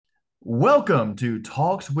Welcome to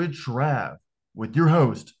Talks with Trav with your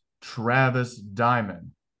host, Travis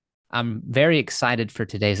Diamond. I'm very excited for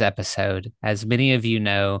today's episode. As many of you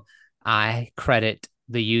know, I credit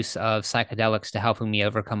the use of psychedelics to helping me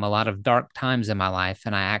overcome a lot of dark times in my life.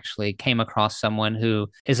 And I actually came across someone who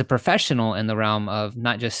is a professional in the realm of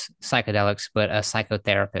not just psychedelics, but a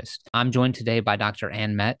psychotherapist. I'm joined today by Dr.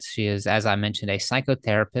 Ann Metz. She is, as I mentioned, a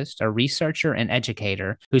psychotherapist, a researcher, and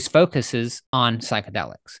educator whose focus is on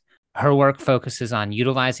psychedelics. Her work focuses on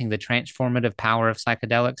utilizing the transformative power of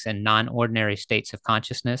psychedelics and non ordinary states of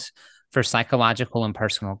consciousness for psychological and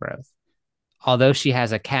personal growth. Although she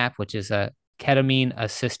has a CAP, which is a ketamine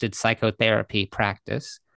assisted psychotherapy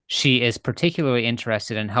practice, she is particularly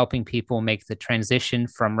interested in helping people make the transition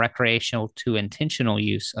from recreational to intentional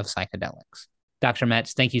use of psychedelics. Dr.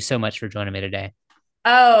 Metz, thank you so much for joining me today.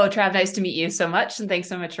 Oh, Trav, nice to meet you so much. And thanks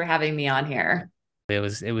so much for having me on here. It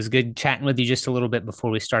was good chatting with you just a little bit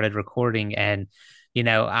before we started recording, and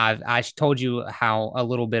I told you how a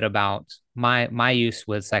little bit about my use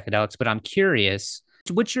with psychedelics, but I'm curious,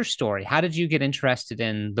 what's your story? How did you get interested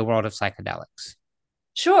in the world of psychedelics?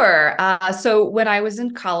 Sure. So when I was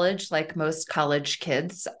in college, like most college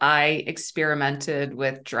kids, I experimented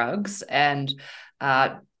with drugs and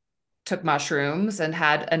uh, took mushrooms and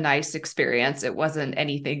had a nice experience. It wasn't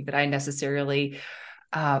anything that I necessarily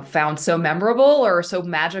found so memorable or so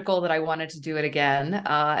magical that I wanted to do it again.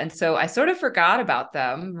 And so I sort of forgot about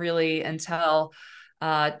them really until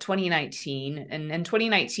 2019. And in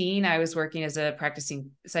 2019, I was working as a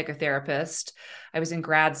practicing psychotherapist. I was in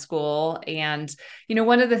grad school, and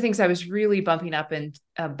one of the things I was really bumping up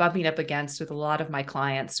against with a lot of my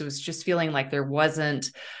clients was just feeling like there wasn't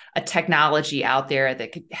a technology out there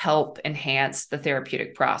that could help enhance the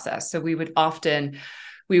therapeutic process. So we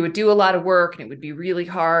would do a lot of work and it would be really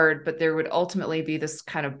hard, but there would ultimately be this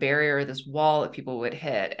kind of barrier, this wall that people would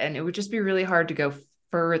hit. And it would just be really hard to go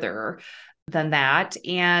further than that.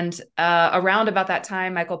 And around about that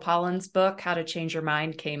time, Michael Pollan's book, How to Change Your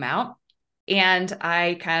Mind, came out. And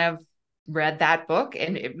I kind of read that book,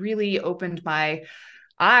 and it really opened my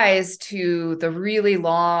eyes to the really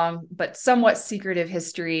long but somewhat secretive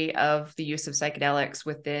history of the use of psychedelics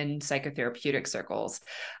within psychotherapeutic circles.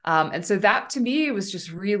 And so that to me was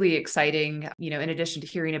just really exciting, in addition to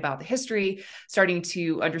hearing about the history, starting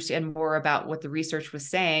to understand more about what the research was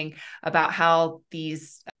saying about how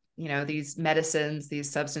these medicines,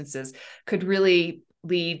 these substances could really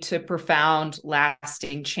lead to profound,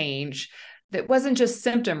 lasting change that wasn't just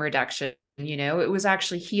symptom reduction. It was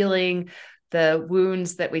actually healing the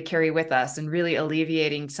wounds that we carry with us and really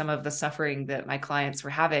alleviating some of the suffering that my clients were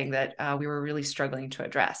having that we were really struggling to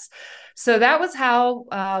address. So that was how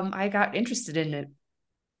I got interested in it.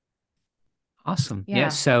 Awesome. Yeah. Yeah.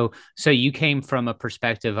 So you came from a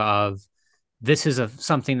perspective of this is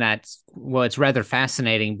something that's, well, it's rather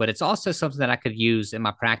fascinating, but it's also something that I could use in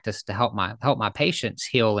my practice to help my patients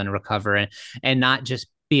heal and recover, and not just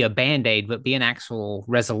be a band-aid, but be an actual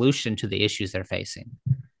resolution to the issues they're facing.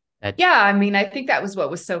 That Yeah, I mean, I think that was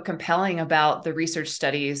what was so compelling about the research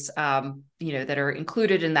studies, that are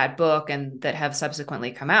included in that book and that have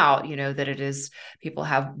subsequently come out. That it is people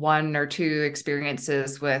have one or two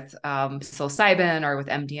experiences with psilocybin or with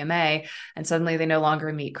MDMA, and suddenly they no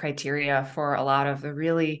longer meet criteria for a lot of the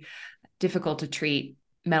really difficult to treat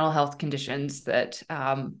mental health conditions that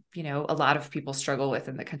a lot of people struggle with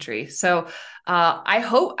in the country. So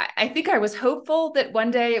I think I was hopeful that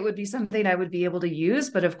one day it would be something I would be able to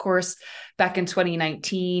use, but of course back in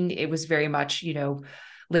 2019 it was very much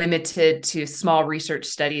limited to small research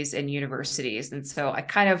studies in universities. And so I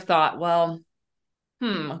kind of thought, well,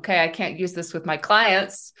 okay, I can't use this with my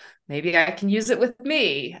clients, maybe I can use it with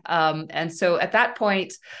me. And so at that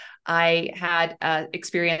point I had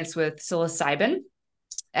experience with psilocybin,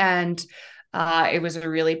 and it was a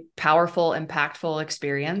really powerful, impactful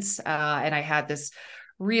experience. And I had this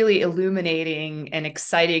really illuminating and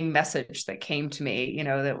exciting message that came to me,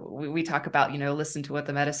 that we talk about, listen to what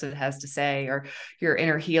the medicine has to say, or your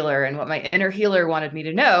inner healer. And what my inner healer wanted me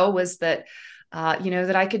to know was that,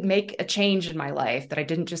 that I could make a change in my life, that I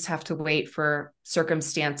didn't just have to wait for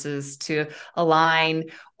circumstances to align,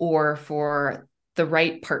 or for the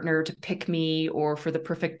right partner to pick me, or for the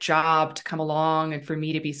perfect job to come along and for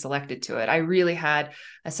me to be selected to it. I really had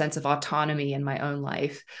a sense of autonomy in my own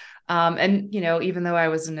life. And, even though I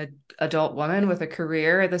was an adult woman with a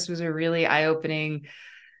career, this was a really eye-opening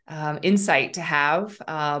insight to have.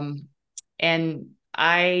 And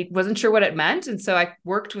I wasn't sure what it meant. And so I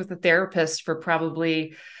worked with a therapist for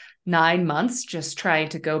probably 9 months, just trying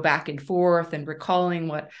to go back and forth and recalling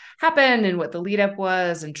what happened and what the lead up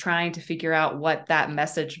was, and trying to figure out what that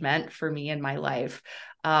message meant for me in my life.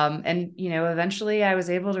 And, eventually I was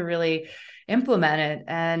able to really implement it.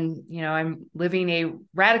 And, I'm living a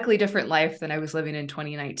radically different life than I was living in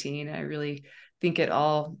 2019. I really think it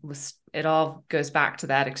all goes back to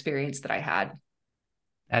that experience that I had.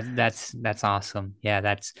 That's awesome.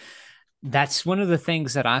 Yeah, that's one of the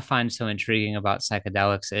things that I find so intriguing about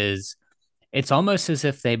psychedelics is it's almost as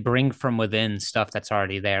if they bring from within stuff that's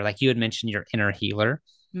already there. Like you had mentioned your inner healer.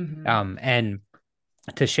 Mm-hmm. And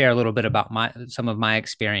to share a little bit about some of my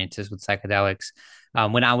experiences with psychedelics.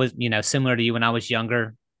 When I was, similar to you, when I was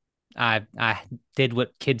younger, I did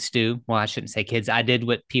what kids do. Well, I shouldn't say kids. I did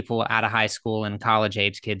what people out of high school and college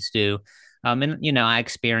age kids do. And I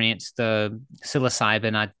experienced the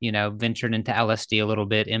psilocybin. I ventured into LSD a little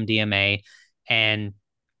bit, MDMA, and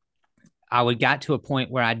I would got to a point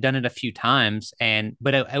where I'd done it a few times,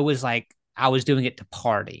 but it was like I was doing it to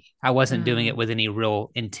party. I wasn't doing it Mm. with any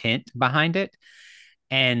real intent behind it.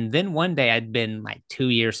 And then one day, I'd been like 2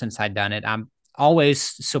 years since I'd done it. I'm always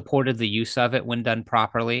supported the use of it when done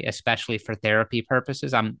properly, especially for therapy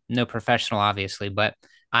purposes. I'm no professional, obviously, but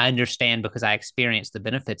I understand because I experienced the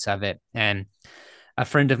benefits of it. And a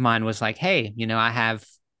friend of mine was like, "Hey, I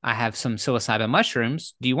have some psilocybin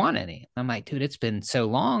mushrooms. Do you want any?" I'm like, "Dude, it's been so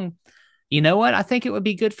long. You know what? I think it would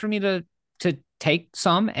be good for me to take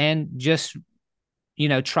some and just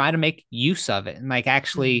try to make use of it and like Mm.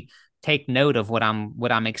 actually take note of what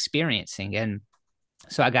I'm experiencing." And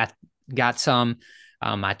so I got some.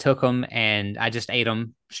 I took them and I just ate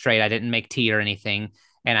them straight. I didn't make tea or anything.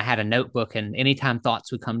 And I had a notebook, and anytime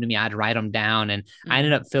thoughts would come to me, I'd write them down. And I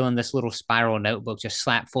ended Mm. up filling this little spiral notebook just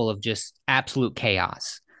slap full of just absolute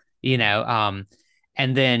chaos, you know.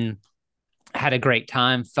 And then had a great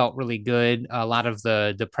time, felt really good. A lot of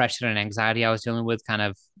the depression and anxiety I was dealing with kind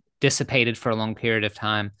of dissipated for a long period of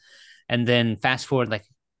time. And then fast forward like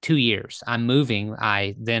 2 years, I'm moving.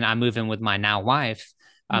 I move in with my now wife,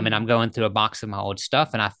 and I'm Mm. going through a box of my old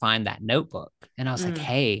stuff, and I find that notebook, and I was like, Mm.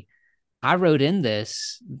 "Hey, I wrote in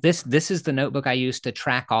this is the notebook I used to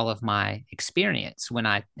track all of my experience when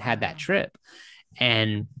I had that Wow. trip."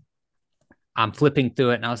 And I'm flipping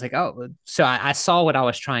through it, and I was like, "Oh," so I saw what I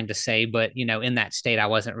was trying to say, but in that state, I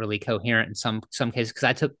wasn't really coherent in some cases because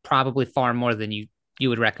I took probably far more than you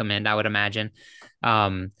would recommend, I would imagine.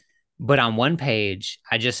 Um, but on one page,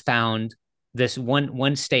 I just found this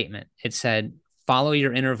one statement. It said, "Follow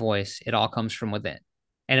your inner voice; it all comes from within,"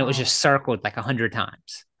 and it was Oh, just circled like 100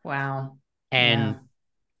 times. wow. And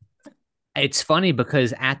Yeah. it's funny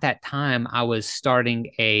because at that time, I was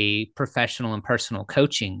starting a professional and personal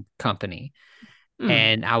coaching company, Mm.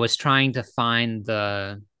 and I was trying to find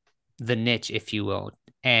the niche, if you will.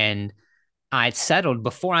 And I settled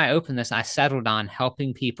before I opened this, I settled on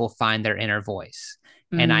helping people find their inner voice.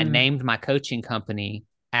 And I Mm. named my coaching company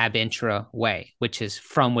Ab Intra Way, which is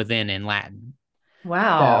from within in Latin. So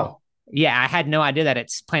Wow. yeah, I had no idea that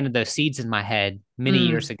it's planted those seeds in my head many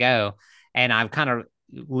years Mm. ago. And I've kind of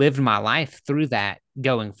lived my life through that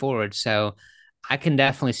going forward. So I can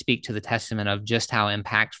definitely speak to the testament of just how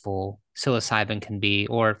impactful psilocybin can be,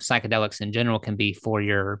 or psychedelics in general can be for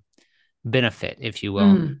your benefit, if you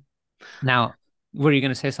will. Mm. Now, were you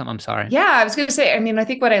going to say something? I'm sorry. Yeah, I was going to say, I mean, I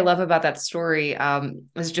think what I love about that story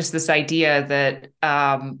is just this idea that,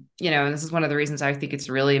 and this is one of the reasons I think it's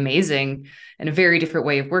really amazing and a very different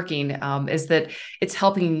way of working, is that it's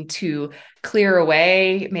helping to clear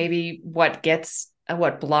away maybe what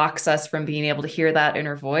blocks us from being able to hear that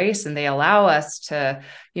inner voice. And they allow us to,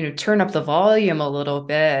 turn up the volume a little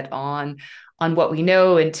bit on what we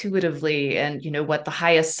know intuitively and, what the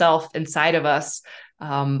highest self inside of us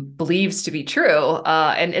believes to be true.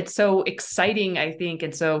 And it's so exciting, I think,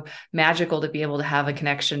 and so magical to be able to have a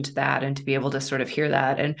connection to that and to be able to sort of hear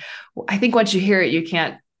that. And I think once you hear it, you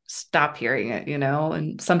can't stop hearing it,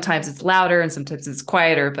 and sometimes it's louder and sometimes it's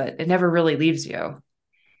quieter, but it never really leaves you.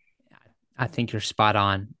 I think you're spot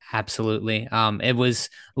on. Absolutely. It was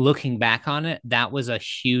looking back on it, that was a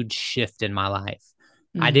huge shift in my life.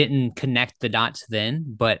 I Mm. didn't connect the dots then,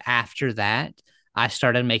 but after that, I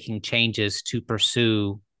started making changes to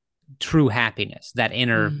pursue true happiness,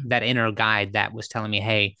 Mm. that inner guide that was telling me,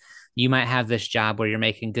 "Hey, you might have this job where you're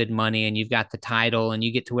making good money and you've got the title and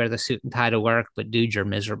you get to wear the suit and tie to work, but dude, you're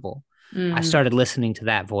miserable." I Mm. started listening to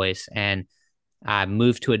that voice, and I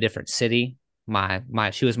moved to a different city. My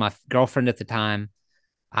she was my girlfriend at the time.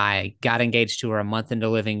 I got engaged to her a month into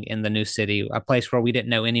living in the new city, a place where we didn't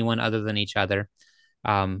know anyone other than each other.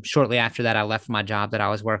 Shortly after that, I left my job that I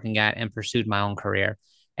was working at and pursued my own career.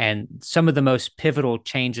 And some of the most pivotal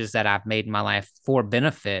changes that I've made in my life for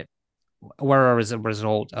benefit were as a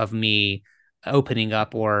result of me opening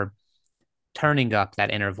up or turning up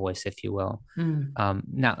that inner voice, if you will. Mm.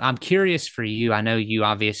 Now, I'm curious for you. I know you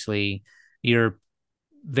obviously you're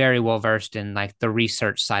very well versed in like the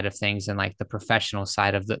research side of things and like the professional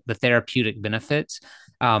side of the therapeutic benefits.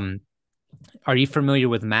 Um, are you familiar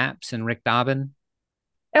with MAPS and Rick Dobbin?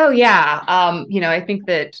 Oh yeah. I think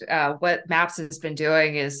that what MAPS has been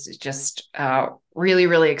doing is just really,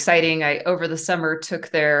 really exciting. I over the summer took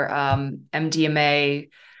their MDMA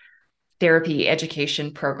therapy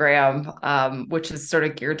education program, which is sort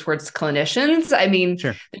of geared towards clinicians. I mean,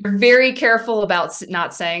 Sure. they're very careful about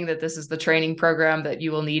not saying that this is the training program that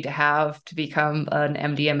you will need to have to become an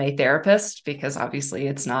MDMA therapist, because obviously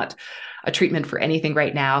it's not a treatment for anything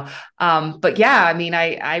right now. But yeah, I mean,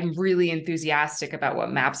 I'm really enthusiastic about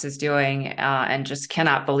what MAPS is doing, and just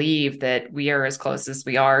cannot believe that we are as close as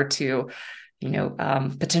we are to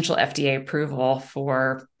potential FDA approval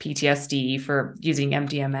for PTSD for using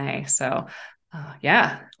MDMA. So,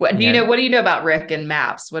 yeah. What do you Yeah. know? What do you know about Rick and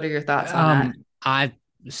MAPS? What are your thoughts on that? I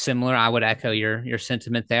similar. I would echo your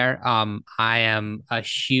sentiment there. I am a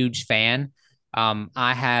huge fan.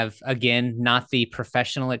 I have again not the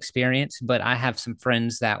professional experience, but I have some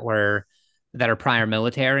friends that are prior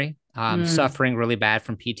military, Mm, suffering really bad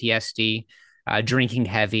from PTSD, drinking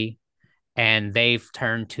heavy, and they've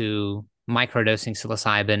turned to microdosing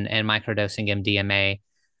psilocybin and microdosing MDMA,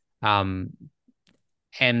 um,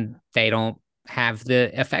 and they don't have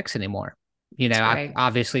the effects anymore. that's I great.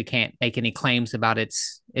 obviously can't make any claims about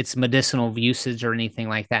its medicinal usage or anything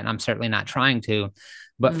like that, and I'm certainly not trying to.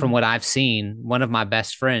 But from Mm, what I've seen, one of my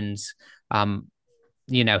best friends, um,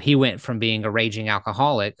 he went from being a raging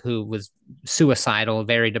alcoholic who was suicidal,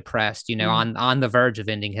 very depressed, mm, on the verge of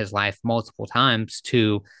ending his life multiple times,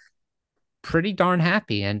 to pretty darn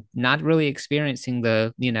happy and not really experiencing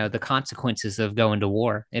the consequences of going to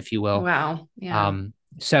war, if you will. wow. Yeah.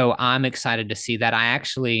 So I'm excited to see that. I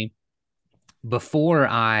actually, before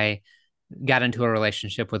I got into a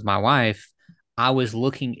relationship with my wife, I was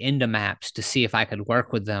looking into MAPS to see if I could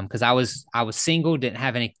work with them, because I was single, didn't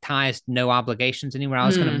have any ties, no obligations anywhere. I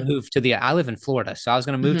was going to Mm, move to the I live in Florida, so I was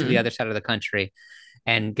going to move to the other hmm. side of the country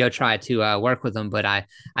and go try to work with them. But I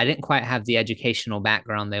didn't quite have the educational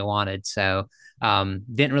background they wanted, so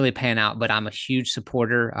didn't really pan out. But I'm a huge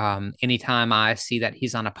supporter. Anytime I see that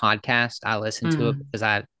he's on a podcast, I listen to it Mm, because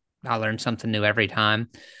I learn something new every time.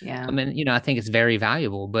 yeah. I think it's very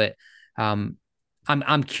valuable. But um,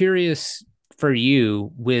 I'm curious for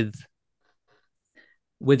you with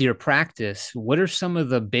your practice. What are some of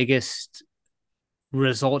the biggest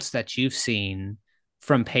results that you've seen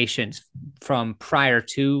from patients from prior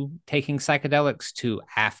to taking psychedelics to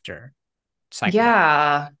after psychedelics?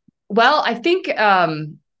 Yeah. Well, I think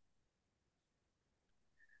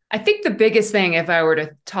the biggest thing, if I were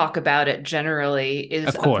to talk about it generally, is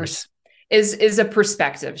Of course. is a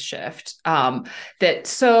perspective shift. That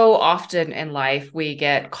so often in life we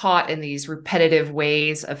get caught in these repetitive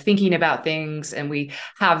ways of thinking about things, and we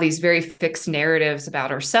have these very fixed narratives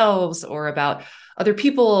about ourselves or about other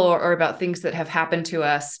people or about things that have happened to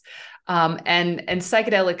us. And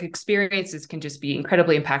psychedelic experiences can just be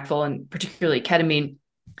incredibly impactful, and particularly ketamine,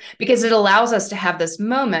 because it allows us to have this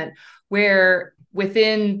moment where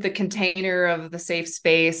within the container of the safe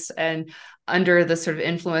space and under the sort of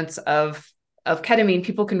influence of ketamine,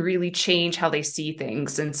 people can really change how they see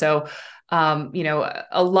things. And so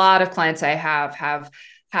a lot of clients I have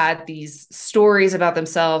had these stories about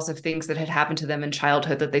themselves of things that had happened to them in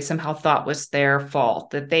childhood that they somehow thought was their fault,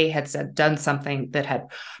 that they had done something that had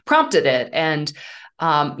prompted it. And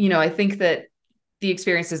I think that the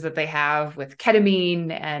experiences that they have with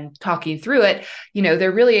ketamine and talking through it,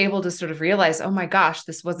 they're really able to sort of realize, oh my gosh,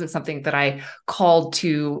 this wasn't something that I called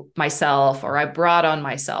to myself or I brought on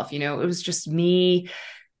myself. It was just me.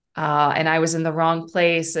 And I was in the wrong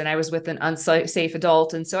place and I was with an unsafe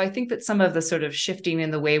adult. And so I think that some of the sort of shifting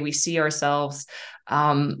in the way we see ourselves,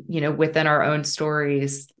 within our own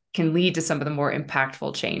stories can lead to some of the more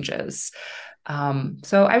impactful changes.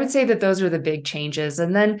 So I would say that those are the big changes.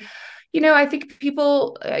 And then I think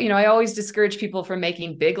people, I always discourage people from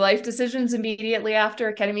making big life decisions immediately after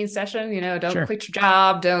a ketamine session. Don't Sure. quit your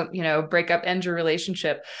job, don't, break up, end your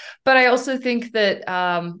relationship. But I also think that,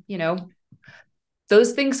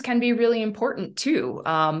 those things can be really important too.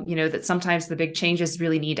 That sometimes the big changes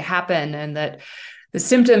really need to happen, and that the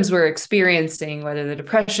symptoms we're experiencing, whether the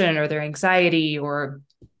depression or their anxiety or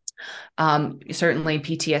certainly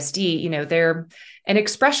PTSD, they're an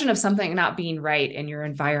expression of something not being right in your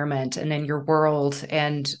environment and in your world.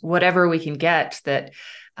 And whatever we can get that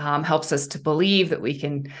helps us to believe that we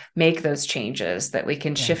can make those changes, that we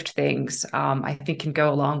can Yeah. shift things, I think can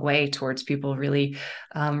go a long way towards people really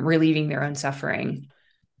relieving their own suffering.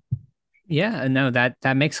 Yeah, no,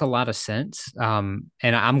 that makes a lot of sense. And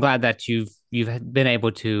I'm glad that you've been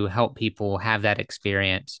able to help people have that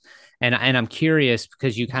experience. And I'm curious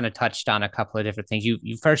because you kind of touched on a couple of different things.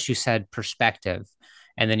 You first you said perspective,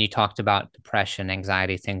 and then you talked about depression,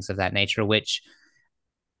 anxiety, things of that nature, which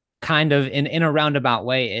kind of in a roundabout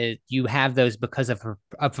way you have those because of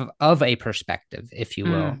a perspective, if you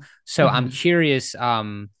will. Mm. So I'm Hmm. curious,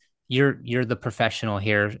 you're the professional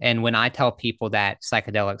here, and when I tell people that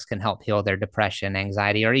psychedelics can help heal their depression,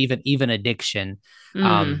 anxiety, or even addiction,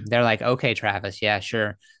 Mm. they're like, okay, Travis, yeah,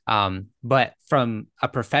 sure. But from a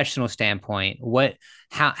professional standpoint,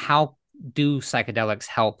 how do psychedelics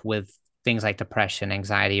help with things like depression,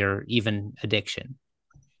 anxiety, or even addiction?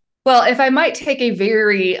 Well, if I might take a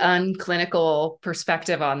very unclinical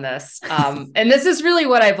perspective on this, and this is really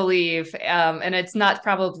what I believe, and it's not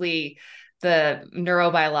probably the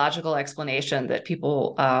neurobiological explanation that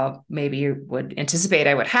people maybe would anticipate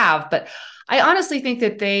I would have, but I honestly think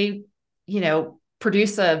that they, the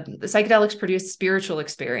psychedelics produce spiritual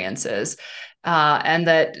experiences, and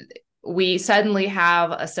that we suddenly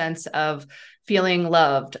have a sense of feeling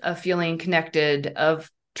loved, of feeling connected,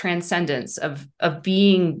 of transcendence, of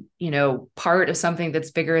being, part of something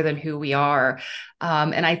that's bigger than who we are.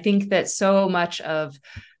 And I think that so much of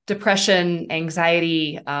depression,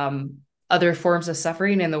 anxiety, other forms of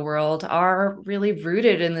suffering in the world are really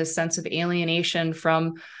rooted in this sense of alienation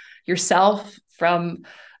from yourself, from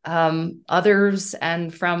others,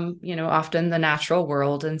 and from, often the natural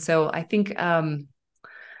world. And so I think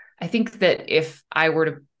that if I were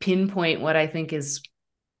to pinpoint what I think is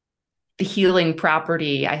the healing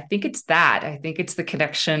property, I think it's that. I think it's the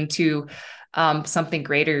connection to something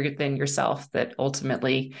greater than yourself that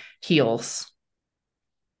ultimately heals.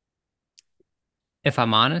 If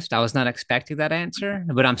I'm honest, I was not expecting that answer,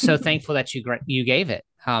 but I'm so thankful that you gave it.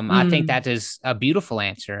 I think Mm. that is a beautiful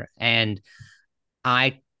answer, and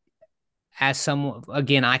I, as someone,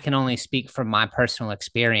 again, I can only speak from my personal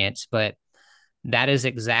experience, but that is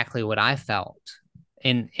exactly what I felt.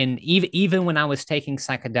 And even when I was taking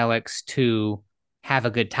psychedelics to have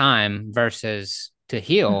a good time versus to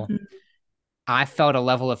heal, Mhm. I felt a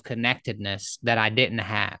level of connectedness that I didn't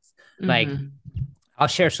have. Like, Mhm. I'll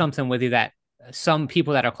share something with you that some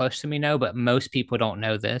people that are close to me know, but most people don't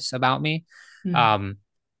know this about me. Mhm. Um,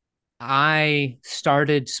 I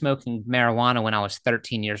started smoking marijuana when I was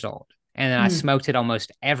 13 years old, and then I Mhm. smoked it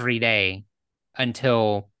almost every day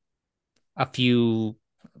until a few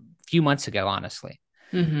months ago, honestly.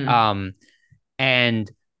 Mhm. Um, and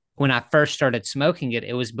when I first started smoking it,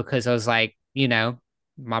 it was because I was like,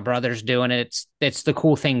 my brother's doing it. It's the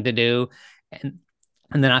cool thing to do, and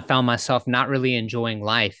and then I found myself not really enjoying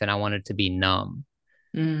life, and I wanted to be numb.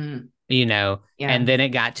 Mhm. you know Yeah. and then it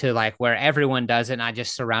got to like where everyone does it, and I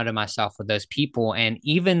just surrounded myself with those people, and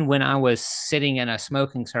even when I was sitting in a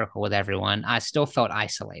smoking circle with everyone, I still felt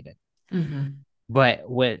isolated. Mhm. But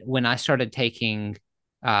when I started taking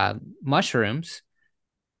mushrooms,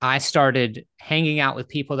 I started hanging out with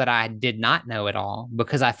people that I did not know at all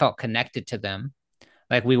because I felt connected to them.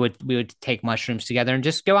 Like we would take mushrooms together and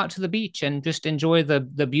just go out to the beach and just enjoy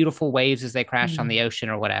the beautiful waves as they crash on the Mhm. ocean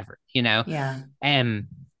or whatever. Yeah. And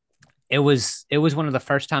it was one of the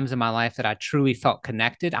first times in my life that I truly felt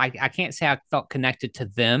connected. I can't say I felt connected to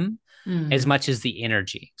them as Mhm. much as the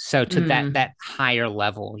energy. So to that Mhm. higher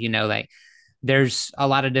level, like there's a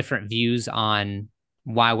lot of different views on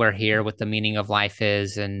why we're here, what the meaning of life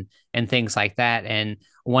is, and things like that. And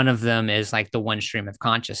one of them is like the one stream of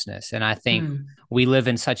consciousness. And I think Mhm. we live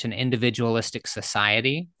in such an individualistic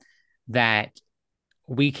society that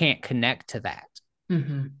we can't connect to that.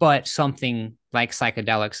 Mhm. But something like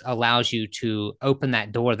psychedelics allows you to open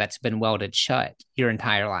that door that's been welded shut your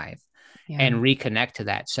entire life Yeah. and reconnect to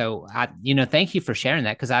that. So thank you for sharing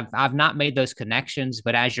that, because I've not made those connections,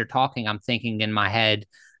 but as you're talking, I'm thinking in my head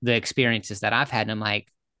the experiences that I've had, and I'm like,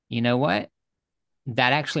 you know what?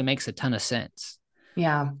 That actually makes a ton of sense.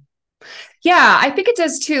 Yeah. Yeah, I think it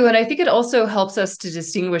does too. And I think it also helps us to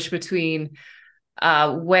distinguish between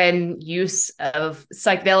when use of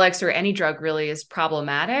psychedelics or any drug really is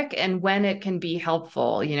problematic and when it can be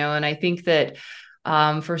helpful, and I think that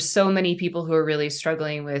for so many people who are really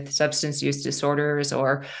struggling with substance use disorders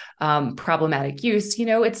or problematic use,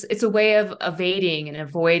 it's a way of evading and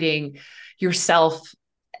avoiding yourself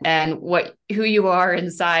and who you are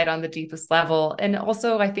inside on the deepest level, and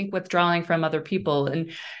also I think withdrawing from other people.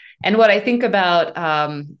 And what I think about,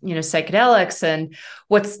 psychedelics and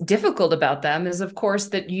what's difficult about them is, of course,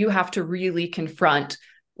 that you have to really confront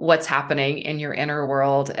what's happening in your inner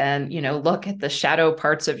world and, look at the shadow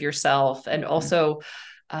parts of yourself, and also,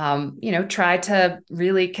 try to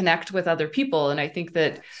really connect with other people. And I think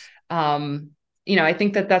that, Yes. I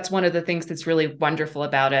think that that's one of the things that's really wonderful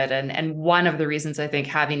about it. And one of the reasons I think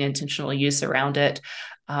having intentional use around it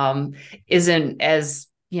isn't as,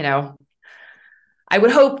 I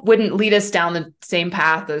would hope wouldn't lead us down the same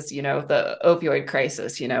path as, the opioid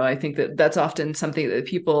crisis. I think that that's often something that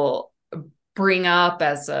people bring up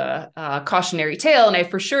as a cautionary tale. And I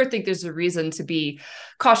for sure think there's a reason to be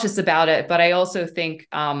cautious about it. But I also think,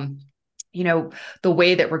 the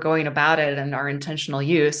way that we're going about it and our intentional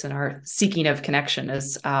use and our seeking of connection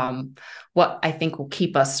is what I think will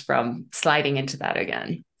keep us from sliding into that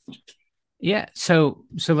again. Yeah, so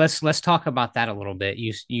let's talk about that a little bit.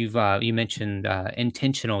 You mentioned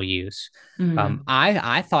intentional use. Mm-hmm.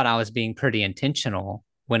 I thought I was being pretty intentional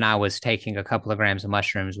when I was taking a couple of grams of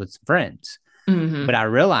mushrooms with some friends, but Mm-hmm. I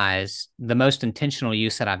realized the most intentional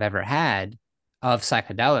use that I've ever had of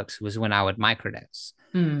psychedelics was when I would microdose.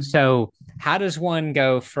 Mm-hmm. So how does one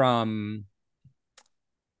go from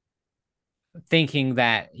thinking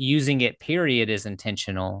that using it period is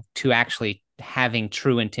intentional to actually having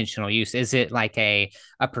true intentional use? Is it like a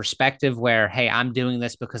perspective where, hey, I'm doing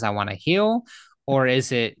this because I want to heal, or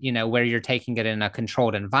is it, where you're taking it in a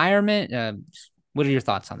controlled environment? What are your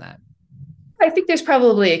thoughts on that? I think there's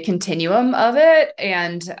probably a continuum of it.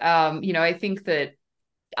 And, I think that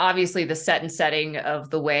obviously the set and setting of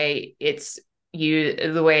the way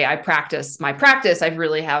the way I practice my practice, I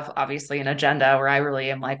really have obviously an agenda where I really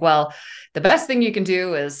am like, well, the best thing you can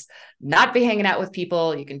do is not be hanging out with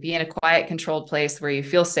people. You can be in a quiet, controlled place where you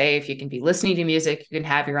feel safe. You can be listening to music. You can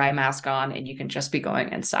have your eye mask on and you can just be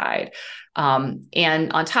going inside.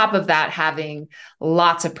 And on top of that, having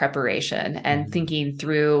lots of preparation and thinking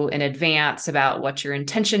through in advance about what your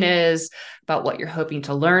intention is, about what you're hoping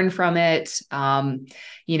to learn from it.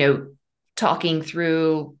 Talking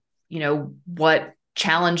through, what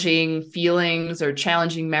challenging feelings or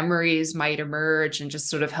challenging memories might emerge, and just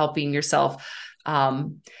sort of helping yourself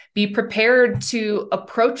be prepared to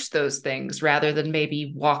approach those things rather than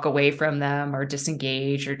maybe walk away from them or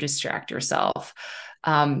disengage or distract yourself.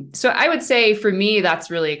 So I would say for me, that's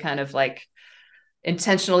really kind of like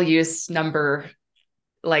intentional use number,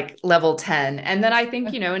 like level 10. And then I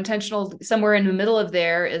think, intentional somewhere in the middle of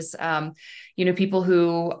there is, people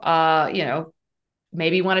who,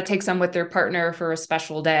 maybe want to take some with their partner for a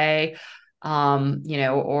special day,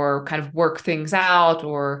 or kind of work things out,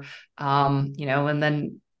 or, and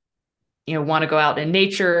then, want to go out in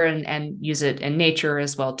nature and use it in nature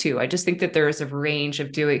as well too. I just think that there is a range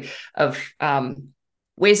of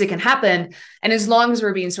ways it can happen. And as long as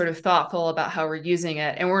we're being sort of thoughtful about how we're using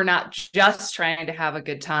it and we're not just trying to have a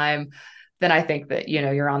good time, then I think that,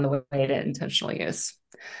 you're on the way to intentional use.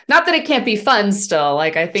 Not that it can't be fun still.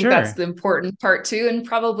 Like, I think that's Sure. the important part too. And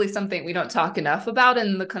probably something we don't talk enough about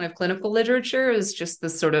in the kind of clinical literature is just the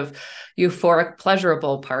sort of euphoric,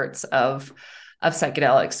 pleasurable parts of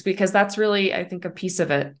psychedelics, because that's really, I think, a piece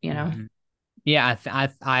of it, Mhm. Yeah,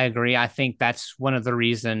 I agree. I think that's one of the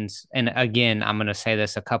reasons. And again, I'm going to say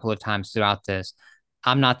this a couple of times throughout this.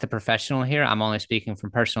 I'm not the professional here. I'm only speaking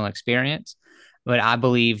from personal experience. But I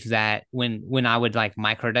believe that when I would like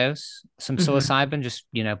microdose some Mm-hmm. psilocybin, just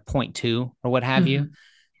point two or what have you,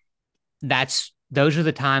 Mm-hmm. those are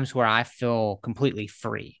the times where I feel completely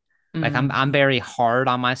free. Like I'm Mm-hmm. I'm very hard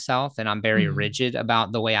on myself and I'm very Mm-hmm. rigid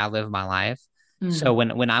about the way I live my life. So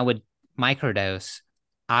Mm-hmm. when I would microdose,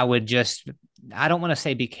 I would just, I don't want to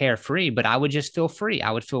say be carefree, but I would just feel free. I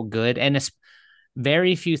would feel good. And it's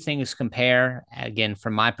very few things compare, again,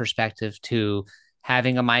 from my perspective, to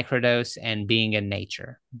having a microdose and being in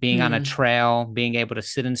nature, being on a Mm-hmm. trail, being able to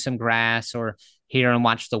sit in some grass or hear and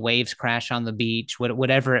watch the waves crash on the beach,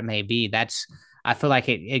 whatever it may be. I feel like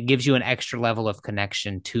it gives you an extra level of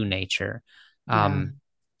connection to nature. Yeah.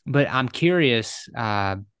 But I'm curious,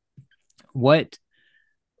 what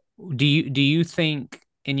do you think,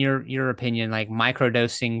 in your opinion, like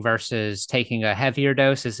microdosing versus taking a heavier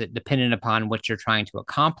dose, is it dependent upon what you're trying to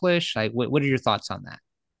accomplish? Like what are your thoughts on that?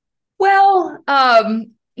 Well, I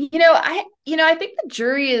think the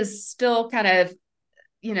jury is still kind of,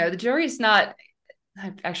 the jury is not,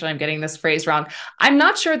 actually, I'm getting this phrase wrong. I'm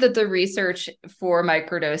not sure that the research for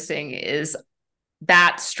microdosing is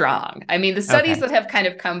that strong. I mean, the studies Okay. that have kind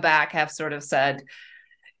of come back have sort of said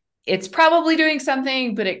it's probably doing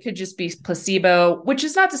something, but it could just be placebo, which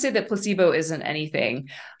is not to say that placebo isn't anything.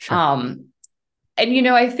 Sure. Um, and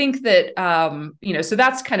I think that so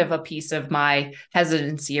that's kind of a piece of my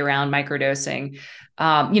hesitancy around microdosing.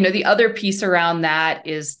 The other piece around that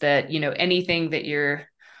is that anything that you're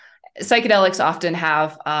psychedelics often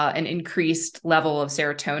have an increased level of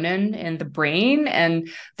serotonin in the brain. And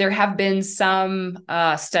there have been some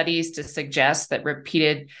studies to suggest that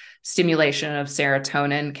repeated stimulation of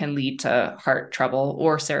serotonin can lead to heart trouble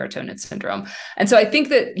or serotonin syndrome. And so I think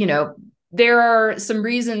that, there are some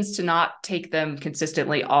reasons to not take them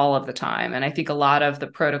consistently all of the time. And I think a lot of the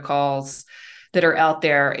protocols that are out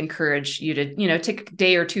there encourage you to, take a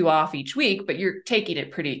day or two off each week, but you're taking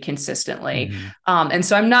it pretty consistently. And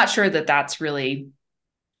so I'm not sure that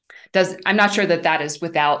I'm not sure that that is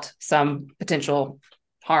without some potential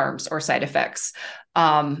harms or side effects.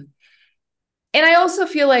 And I also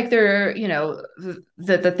feel like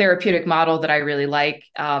the therapeutic model that I really like,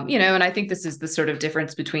 and I think this is the sort of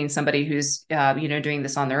difference between somebody who's, doing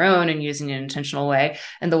this on their own and using an intentional way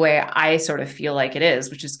and the way I sort of feel like it is,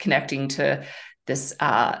 which is connecting to this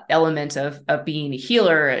element of being a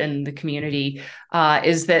healer in the community,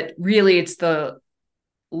 is that really it's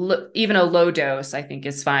even a low dose, I think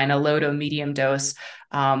is fine. A low to medium dose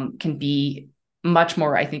can be much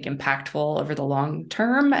more, I think, impactful over the long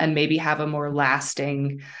term and maybe have a more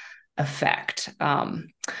lasting effect.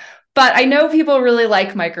 But I know people really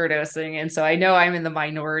like microdosing. And so I know I'm in the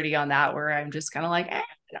minority on that, where I'm just kind of like, I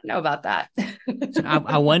don't know about that. So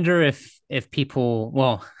I wonder if people,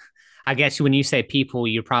 well, I guess when you say people,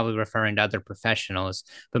 you're probably referring to other professionals,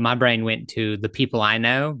 but my brain went to the people I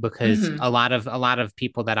know, because a lot of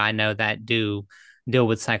people that I know that do deal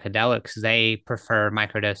with psychedelics, they prefer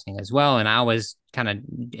microdosing as well. And I always kind of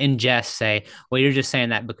in jest say, well, you're just saying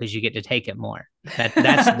that because you get to take it more.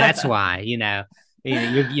 That's why,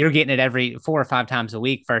 you're getting it every 4 or 5 times a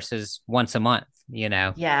week versus once a month,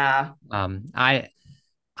 Yeah. I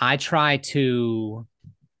try to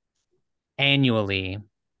annually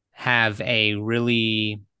have a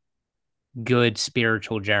really good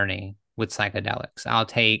spiritual journey with psychedelics.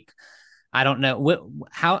 I don't know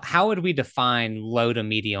how would we define low to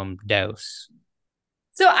medium dose?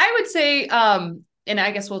 So I would say, and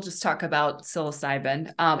I guess we'll just talk about psilocybin.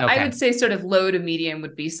 Okay. I would say sort of low to medium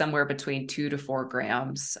would be somewhere between 2 to 4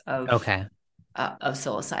 grams of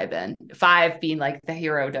psilocybin, 5 being like the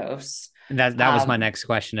hero dose. That was my next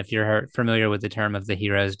question. If you're familiar with the term of the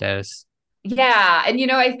hero's dose. Yeah. And,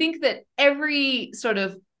 I think that every sort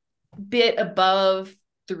of bit above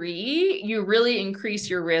 3, you really increase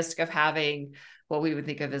your risk of having what we would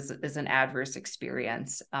think of as an adverse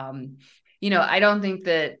experience. I don't think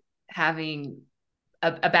that having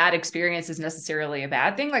a bad experience is necessarily a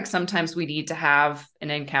bad thing. Like sometimes we need to have an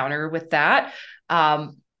encounter with that.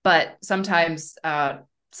 But sometimes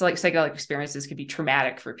so like psychedelic experiences can be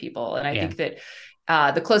traumatic for people. And I think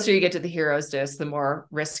that the closer you get to the hero's dose, the more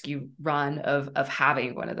risk you run of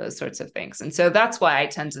having one of those sorts of things. And so that's why I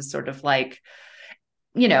tend to sort of like,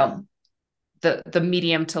 the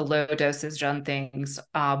medium to low dosage on things.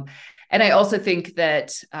 And I also think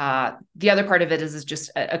that the other part of it is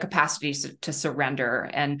just a capacity to surrender.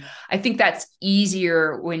 And I think that's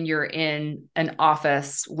easier when you're in an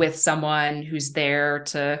office with someone who's there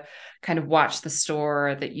to kind of watch the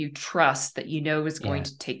store, that you trust, that is going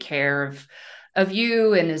to take care of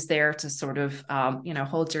you and is there to sort of,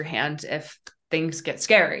 hold your hand if things get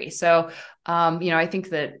scary. So, I think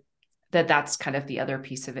that's kind of the other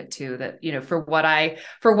piece of it too, that, for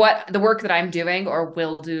what the work that I'm doing or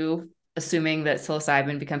will do, assuming that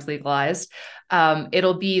psilocybin becomes legalized,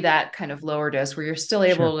 it'll be that kind of lower dose where you're still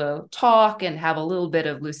able to talk and have a little bit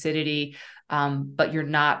of lucidity, but you're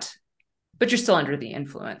still under the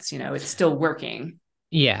influence, it's still working.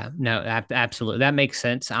 Yeah, no, absolutely. That makes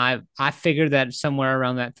sense. I figured that somewhere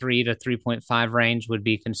around that 3 to 3.5 range would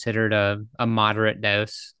be considered a moderate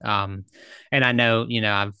dose. And I know,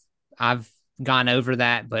 I've gone over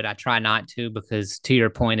that, but I try not to, because to your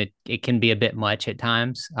point, it can be a bit much at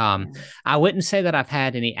times. I wouldn't say that I've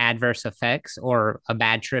had any adverse effects or a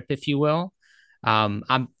bad trip, if you will.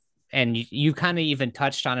 And you kind of even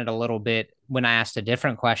touched on it a little bit when I asked a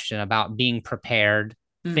different question about being prepared,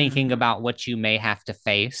 thinking about what you may have to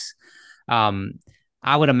face.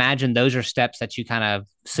 I would imagine those are steps that you kind of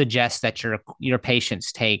suggest that your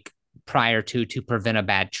patients take prior to prevent a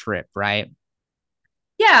bad trip, right?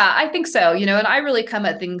 Yeah, I think so. And I really come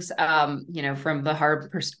at things, from the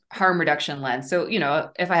harm reduction lens. So,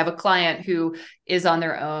 if I have a client who is on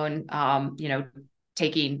their own,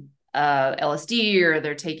 taking LSD or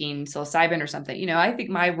they're taking psilocybin or something, I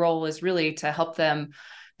think my role is really to help them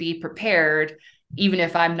be prepared, even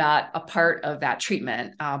if I'm not a part of that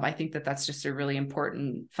treatment. I think that that's just a really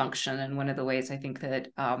important function. And one of the ways I think that,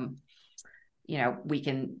 we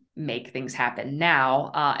can make things happen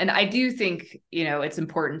now. And I do think, it's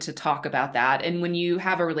important to talk about that. And when you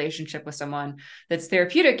have a relationship with someone that's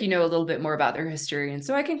therapeutic, you know a little bit more about their history. And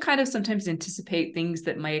so I can kind of sometimes anticipate things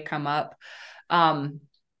that might come up. An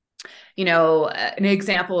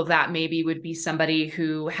example of that maybe would be somebody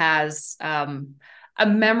who has a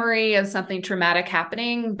memory of something traumatic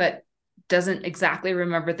happening, but doesn't exactly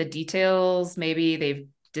remember the details. Maybe they've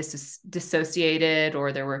dissociated,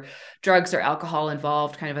 or there were drugs or alcohol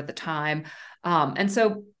involved kind of at the time. And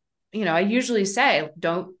so, I usually say,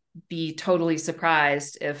 don't be totally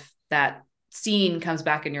surprised if that scene comes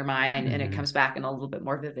back in your mind and it comes back in a little bit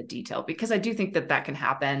more vivid detail, because I do think that can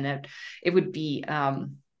happen. And it would be, I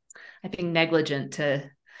think, negligent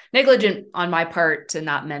on my part to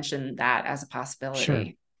not mention that as a possibility.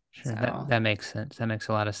 Sure. So, that makes sense. That makes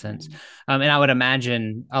a lot of sense. And I would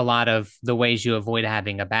imagine a lot of the ways you avoid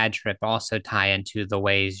having a bad trip also tie into the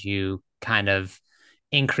ways you kind of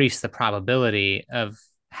increase the probability of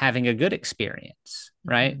having a good experience,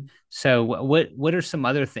 right? So what are some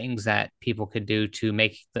other things that people could do to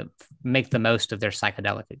make the most of their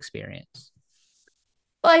psychedelic experience?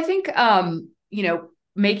 Well, I think,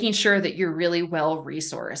 making sure that you're really well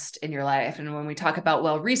resourced in your life. And when we talk about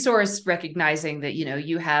well resourced, recognizing that,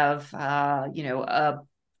 you have, a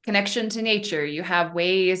connection to nature, you have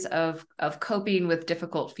ways of coping with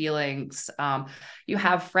difficult feelings. You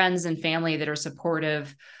have friends and family that are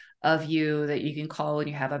supportive of you, that you can call when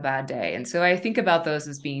you have a bad day. And so I think about those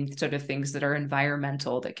as being sort of things that are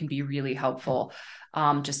environmental that can be really helpful.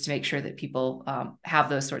 Just to make sure that people have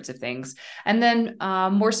those sorts of things. And then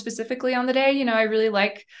more specifically on the day,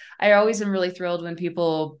 I always am really thrilled when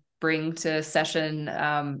people bring to session,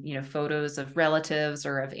 photos of relatives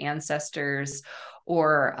or of ancestors,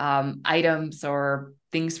 or items or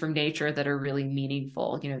things from nature that are really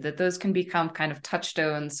meaningful, that those can become kind of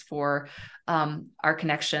touchstones for our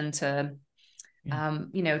connection to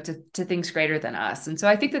to things greater than us. And so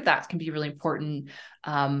I think that can be really important.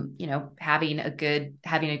 Having a good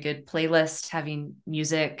playlist, having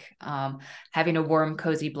music, having a warm,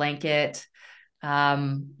 cozy blanket,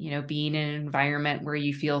 being in an environment where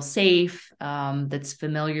you feel safe, that's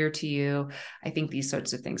familiar to you. I think these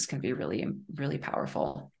sorts of things can be really, really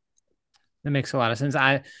powerful. That makes a lot of sense.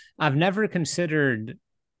 I've never considered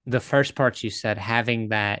the first part you said, having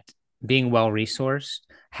that, being well resourced,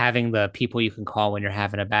 having the people you can call when you're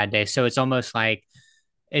having a bad day. So it's almost like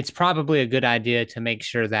it's probably a good idea to make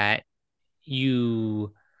sure that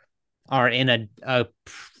you are in a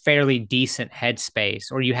fairly decent headspace,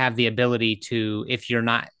 or you have the ability to, if you're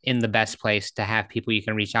not in the best place, to have people you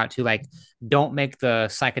can reach out to. Like, don't make the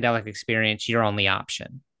psychedelic experience your only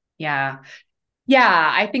option. Yeah.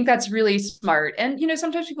 Yeah, I think that's really smart. And,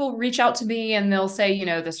 sometimes people reach out to me and they'll say,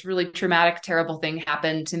 this really traumatic, terrible thing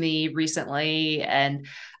happened to me recently, and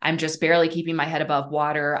I'm just barely keeping my head above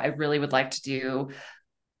water. I really would like to do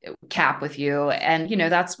CAP with you. And,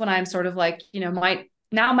 that's when I'm sort of like, might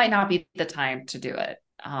not be the time to do it.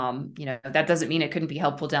 That doesn't mean it couldn't be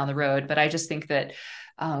helpful down the road, but I just think that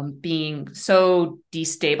being so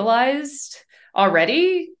destabilized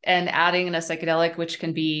already and adding in a psychedelic, which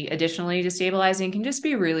can be additionally destabilizing, can just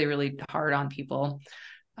be really, really hard on people.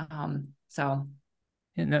 So.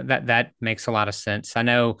 That makes a lot of sense. I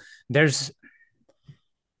know it's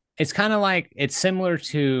kind of like, it's similar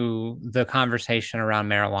to the conversation around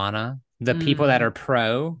marijuana. The people that are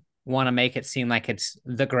pro want to make it seem like it's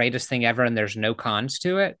the greatest thing ever and there's no cons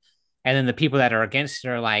to it. And then the people that are against it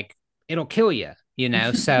are like, it'll kill you,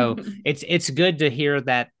 So it's good to hear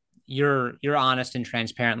that you're honest and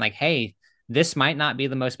transparent. Like, hey, this might not be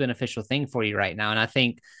the most beneficial thing for you right now. And I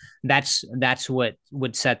think that's what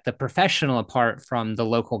would set the professional apart from the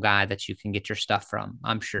local guy that you can get your stuff from,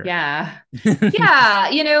 I'm sure. Yeah. Yeah.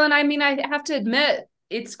 And I mean, I have to admit,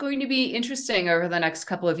 it's going to be interesting over the next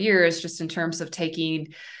couple of years, just in terms of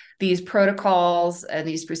taking these protocols and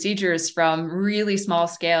these procedures from really small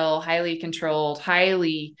scale, highly controlled,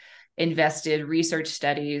 highly invested research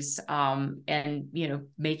studies, and,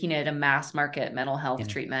 making it a mass market mental health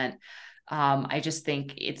treatment. I just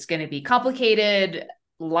think it's going to be complicated.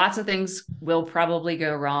 Lots of things will probably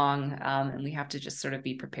go wrong. And we have to just sort of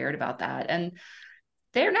be prepared about that. And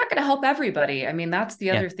they're not going to help everybody. I mean, that's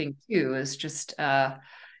the other thing too, is just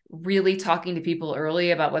really talking to people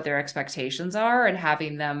early about what their expectations are and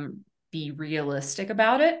having them be realistic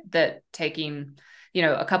about it, that taking,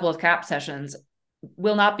 a couple of CAP sessions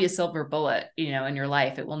will not be a silver bullet, in your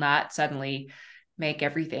life. It will not suddenly make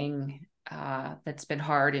everything that's been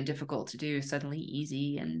hard and difficult to do suddenly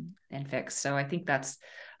easy and fixed. So I think that's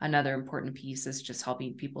another important piece, is just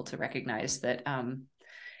helping people to recognize that,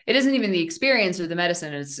 it isn't even the experience or the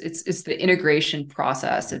medicine. It's the integration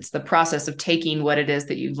process. It's the process of taking what it is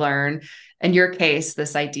that you learn. In your case,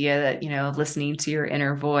 this idea that, listening to your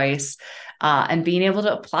inner voice, and being able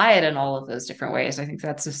to apply it in all of those different ways. I think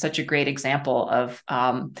that's such a great example of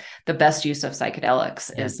the best use of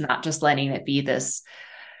psychedelics is not just letting it be this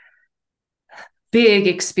big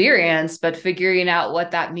experience, but figuring out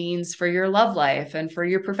what that means for your love life and for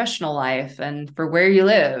your professional life and for where you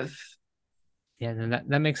live. Yeah,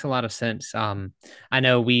 that makes a lot of sense. I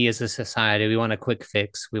know we as a society, we want a quick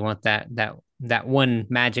fix. We want that one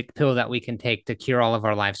magic pill that we can take to cure all of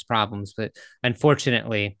our life's problems. But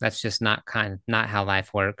unfortunately, that's just not how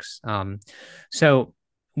life works. So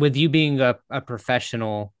with you being a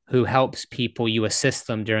professional who helps people, you assist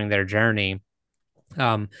them during their journey.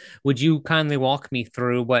 Would you kindly walk me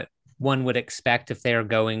through what one would expect if they're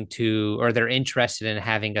going to, or they're interested in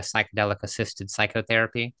having a psychedelic assisted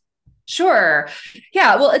psychotherapy? Sure.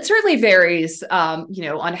 Yeah. Well, it certainly varies,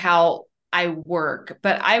 on how I work,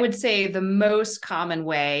 but I would say the most common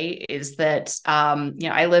way is that,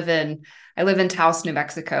 I live in Taos, New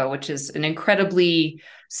Mexico, which is an incredibly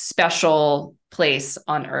special place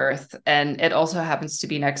on earth. And it also happens to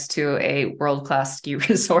be next to a world-class ski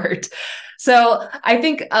resort. So I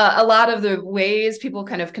think a lot of the ways people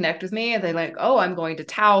kind of connect with me, they're like, oh, I'm going to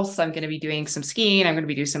Taos. I'm going to be doing some skiing. I'm going to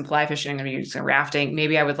be doing some fly fishing. I'm going to be doing some rafting.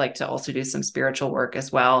 Maybe I would like to also do some spiritual work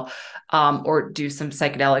as well, or do some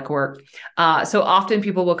psychedelic work. So often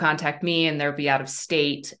people will contact me and they'll be out of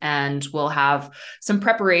state, and we'll have some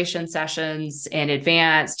preparation sessions in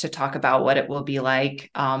advance to talk about what it will be like.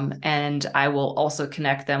 And I will also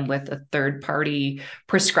connect them with a third-party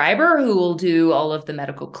prescriber who will do all of the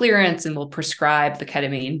medical clearance and will prescribe the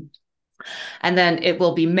ketamine. And then it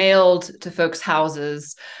will be mailed to folks'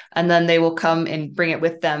 houses, and then they will come and bring it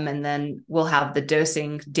with them. And then we'll have the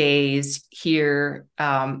dosing days here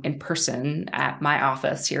in person at my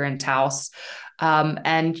office here in Taos.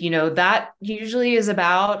 And, that usually is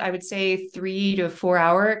about, I would say, 3 to 4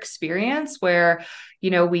 hour experience where,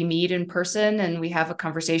 we meet in person and we have a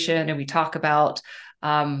conversation and we talk about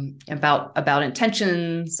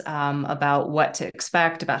intentions, about what to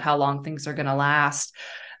expect, about how long things are going to last.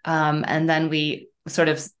 And then we sort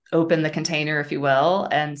of open the container, if you will,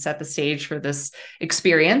 and set the stage for this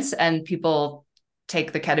experience. And people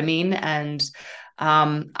take the ketamine, and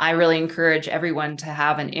I really encourage everyone to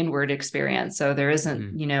have an inward experience. So there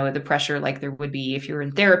isn't, the pressure like there would be if you're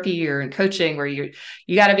in therapy or in coaching, where you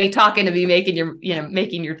got to be talking to be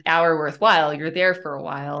making your hour worthwhile. You're there for a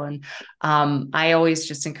while. And I always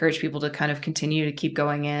just encourage people to kind of continue to keep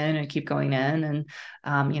going in and keep going in,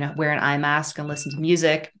 and, wear an eye mask and listen to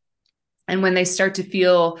music. And when they start to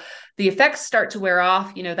feel the effects start to wear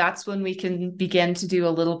off, that's when we can begin to do a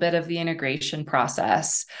little bit of the integration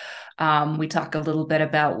process. We talk a little bit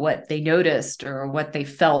about what they noticed or what they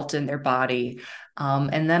felt in their body.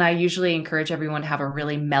 And then I usually encourage everyone to have a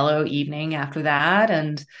really mellow evening after that,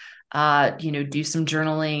 and, do some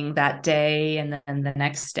journaling that day and then the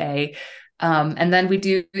next day. And then we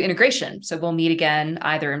do integration. So we'll meet again,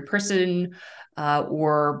 either in person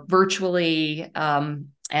or virtually,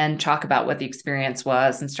 and talk about what the experience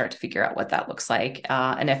was and start to figure out what that looks like.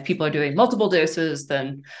 And if people are doing multiple doses,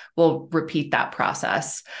 then we'll repeat that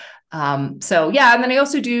process. So yeah, and then I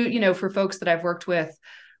also do, for folks that I've worked with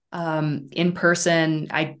in person,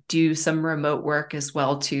 I do some remote work as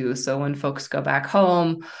well too. So when folks go back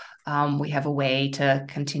home, we have a way to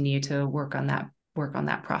continue to work on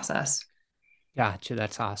that process. Gotcha.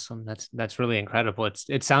 That's awesome. That's really incredible.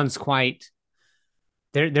 It sounds quite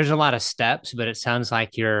there's a lot of steps, but it sounds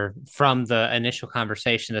like you're from the initial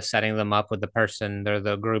conversation to setting them up with the person, they're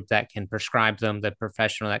the group that can prescribe them, the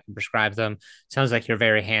professional that can prescribe them. Sounds like you're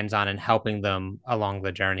very hands-on in helping them along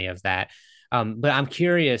the journey of that. But I'm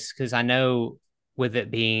curious because I know with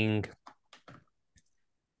it being,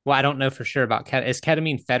 well, I don't know for sure about is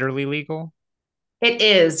ketamine federally legal? It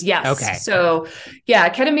is, yes. Okay. So, yeah,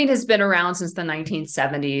 ketamine has been around since the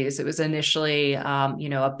 1970s. It was initially,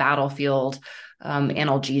 a battlefield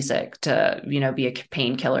analgesic to, be a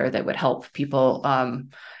painkiller that would help people,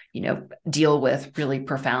 deal with really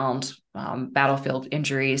profound battlefield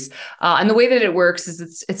injuries. And the way that it works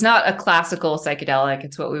is it's not a classical psychedelic.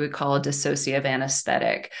 It's what we would call a dissociative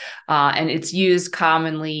anesthetic. And it's used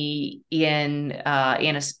commonly in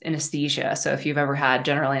anesthesia. So if you've ever had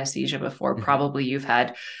general anesthesia before, probably you've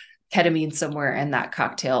had ketamine somewhere in that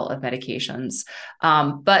cocktail of medications.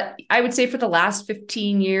 But I would say for the last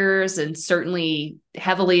 15 years, and certainly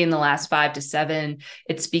heavily in the last 5 to 7,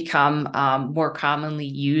 it's become more commonly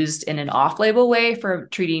used in an off-label way for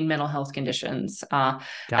treating mental health conditions. Gotcha.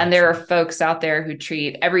 And there are folks out there who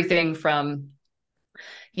treat everything from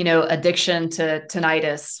addiction to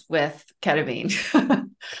tinnitus with ketamine.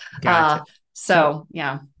 Gotcha. So, So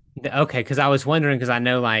yeah. okay, because I was wondering, because I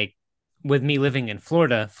know like with me living in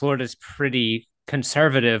Florida, Florida's pretty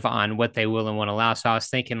conservative on what they will and won't allow. So I was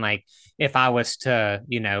thinking like if I was to,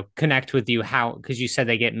 connect with you, how, because you said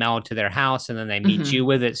they get mailed to their house and then they meet you Mhm.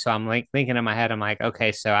 with it. So I'm like thinking in my head, I'm like,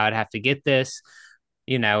 okay, so I would have to get this.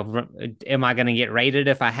 Am I going to get raided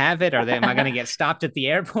if I have it, or am I going to get stopped at the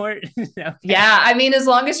airport? Okay. Yeah, I mean, as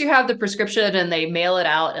long as you have the prescription and they mail it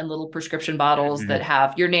out in little prescription bottles that Mhm.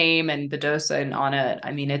 have your name and the dose and on it,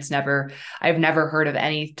 I mean, I've never heard of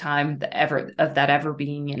any time that ever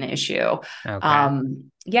being an issue. Okay.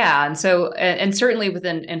 Yeah, and so and certainly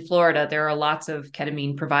in Florida, there are lots of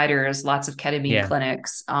ketamine providers, lots of ketamine Yeah.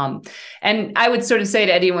 clinics. And I would sort of say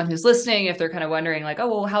to anyone who's listening, if they're kind of wondering, like, oh,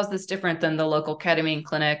 well, how's this different than the local ketamine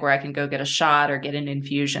clinic where I can go get a shot or get an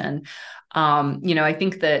infusion? I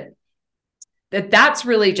think that's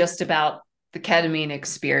really just about the ketamine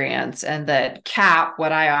experience, and that CAP,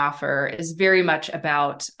 what I offer, is very much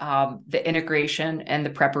about the integration and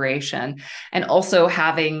the preparation, and also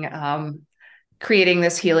having creating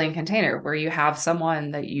this healing container where you have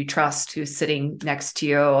someone that you trust who's sitting next to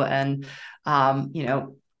you and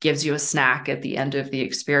gives you a snack at the end of the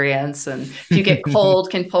experience, and if you get cold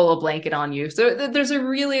can pull a blanket on you. So there's a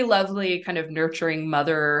really lovely kind of nurturing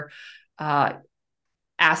mother uh,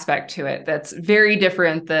 aspect to it that's very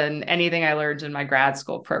different than anything I learned in my grad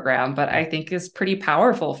school program, but I think is pretty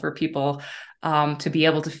powerful for people to be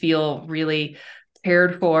able to feel really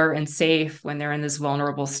cared for and safe when they're in this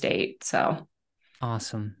vulnerable state. So,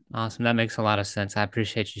 Awesome. Awesome. That makes a lot of sense. I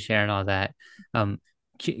appreciate you sharing all that.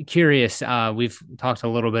 Curious, we've talked a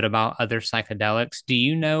little bit about other psychedelics. Do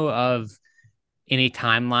you know of any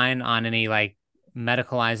timeline on any like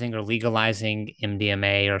medicalizing or legalizing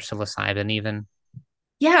MDMA or psilocybin even?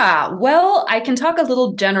 yeah, well, I can talk a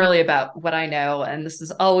little generally about what I know. And this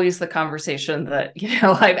is always the conversation that,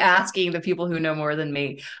 I'm asking the people who know more than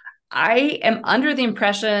me. I am under the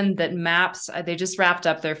impression that MAPS, they just wrapped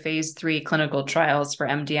up their phase 3 clinical trials for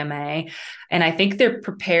MDMA. And I think they're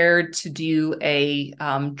prepared to do a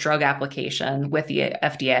drug application with the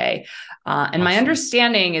FDA. And my Awesome.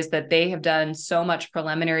 understanding is that they have done so much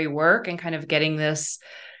preliminary work and kind of getting this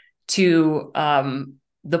to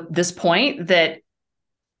this point that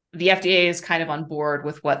the FDA is kind of on board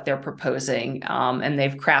with what they're proposing. And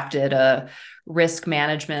they've crafted a risk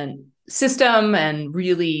management system and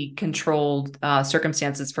really controlled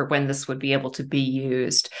circumstances for when this would be able to be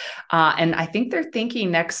used. And I think they're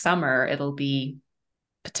thinking next summer it'll be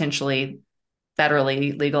potentially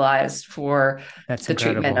federally legalized for That's the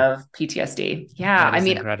treatment incredible. of PTSD. Yeah, That I is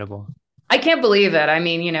mean, incredible. I can't believe it. I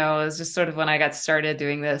mean, it was just sort of when I got started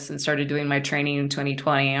doing this and started doing my training in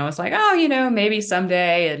 2020, I was like, oh, maybe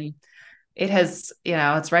someday. And it has,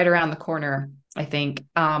 it's right around the corner, I think.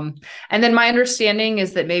 And then my understanding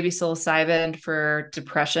is that maybe psilocybin for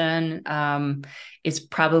depression is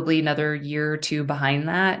probably another year or two behind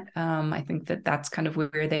that. I think that that's kind of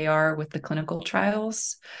where they are with the clinical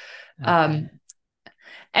trials. Okay. Um,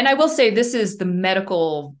 and I will say this is the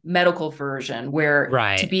medical version, where to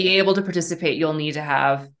Right. be able to participate, you'll need to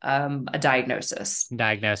have a diagnosis.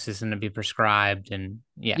 Diagnosis and to be prescribed and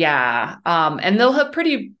yeah. Yeah. And they'll have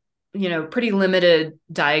pretty limited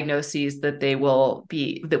diagnoses that will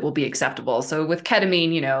be acceptable. So with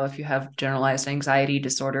ketamine, if you have generalized anxiety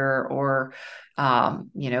disorder or,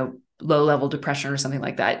 low level depression or something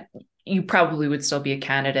like that, you probably would still be a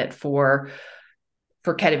candidate for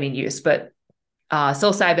ketamine use. But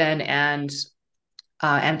psilocybin and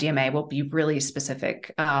MDMA will be really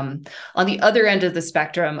specific. On the other end of the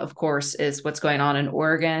spectrum, of course, is what's going on in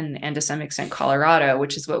Oregon and to some extent Colorado,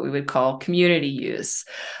 which is what we would call community use,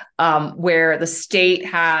 where the state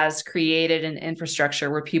has created an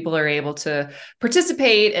infrastructure where people are able to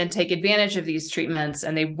participate and take advantage of these treatments,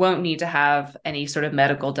 and they won't need to have any sort of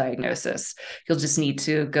medical diagnosis. You'll just need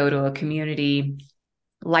to go to a community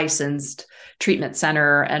licensed treatment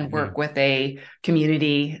center and Mhm. work with a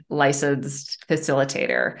community licensed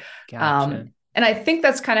facilitator. Gotcha. And I think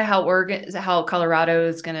that's kind of how Colorado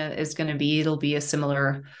is gonna be. It'll be a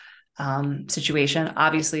similar situation.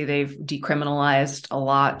 Obviously, they've decriminalized a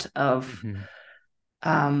lot of Mhm.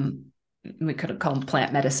 um, we could call them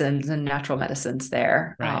plant medicines and natural medicines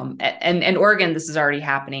there. Right. And Oregon, this is already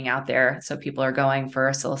happening out there. So people are going for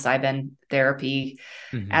psilocybin therapy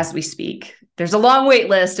Mhm. as we speak. There's a long wait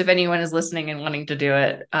list if anyone is listening and wanting to do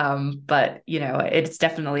it. But it's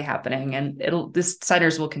definitely happening, and this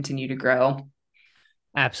centers will continue to grow.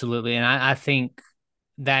 Absolutely. And I think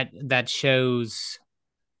that shows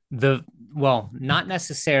the, well, not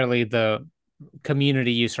necessarily the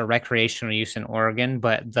community use or recreational use in Oregon,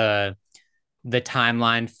 but the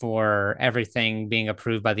timeline for everything being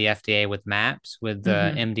approved by the FDA with MAPS, with the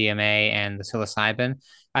Mm-hmm. MDMA and the psilocybin,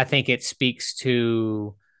 I think it speaks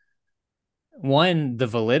to one, the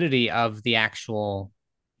validity of the actual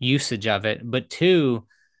usage of it, but two,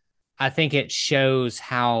 I think it shows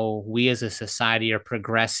how we as a society are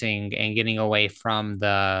progressing and getting away from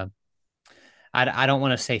I don't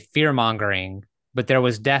want to say fear mongering, but there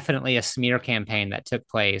was definitely a smear campaign that took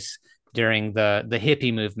place during the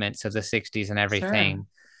hippie movements of the 60s and Sure. everything.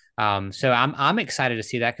 So I'm excited to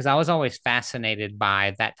see that because I was always fascinated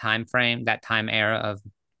by that time frame, that time era of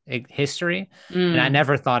history. And I Mm.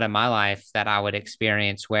 never thought in my life that I would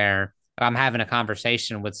experience where I'm having a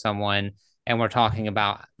conversation with someone and we're talking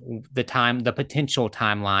about the potential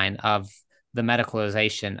timeline of the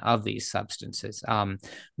medicalization of these substances.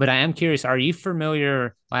 But I am curious, are you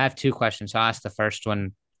familiar? I have two questions. So I'll ask the first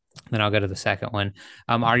one, then I'll go to the second one.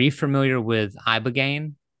 Are you familiar with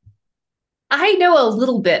Ibogaine? I know a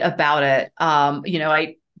little bit about it.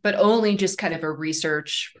 But only just kind of a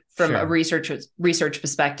Sure. research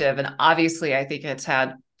perspective. And obviously I think it's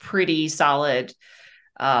had pretty solid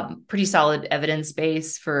evidence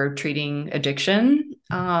base for treating addiction.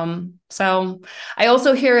 So I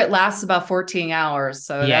also hear it lasts about 14 hours.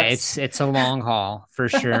 So Yeah, that's it's a long haul for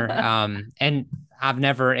sure. And I've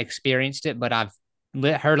never experienced it, but I've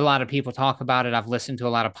heard a lot of people talk about it. I've listened to a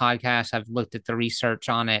lot of podcasts. I've looked at the research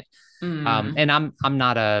on it. mm, And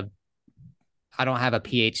I don't have a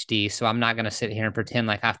PhD, so I'm not going to sit here and pretend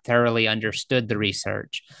like I've thoroughly understood the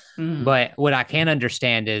research. mm, But what I can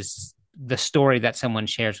understand is the story that someone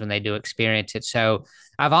shares when they do experience it. So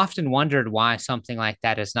I've often wondered why something like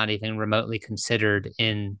that is not even remotely considered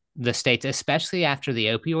in the States, especially after the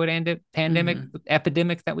opioid pandemic mm.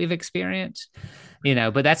 epidemic that we've experienced.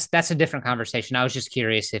 But that's a different conversation. I was just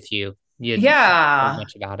curious if you'd heard Yeah.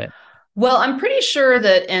 much about it. Well, I'm pretty sure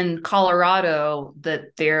that in Colorado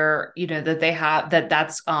that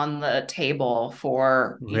that's on the table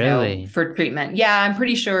for, Really? for treatment. Yeah, I'm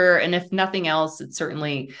pretty sure. And if nothing else, it's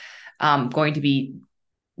certainly going to be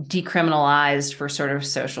decriminalized for sort of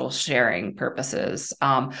social sharing purposes.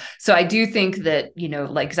 So I do think that,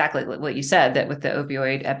 like exactly what you said, that with the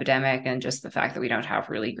opioid epidemic and just the fact that we don't have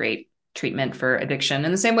really great treatment for addiction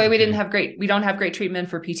in the same way Mhm. we don't have great treatment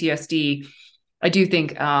for PTSD. I do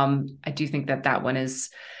think that that one is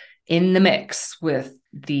in the mix with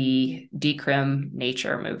the decrim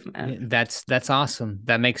nature Yeah, movement. that's awesome.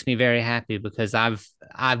 That makes me very happy because I've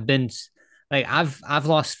been like I've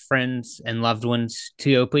lost friends and loved ones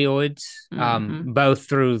to opioids, Mm-hmm. both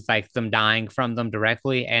through like them dying from them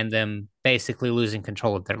directly and them basically losing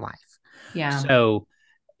control of their life. Yeah. So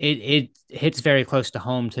it hits very close to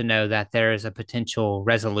home to know that there is a potential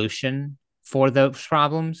resolution for those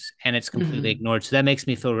problems and it's completely Mm-hmm. ignored. So that makes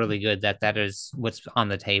me feel really good that that is what's on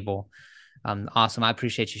the table. Awesome. I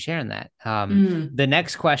appreciate you sharing that. Mm-hmm. The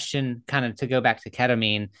next question, kind of to go back to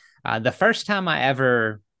ketamine, the first time I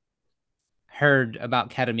ever heard about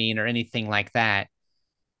ketamine or anything like that,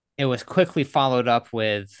 it was quickly followed up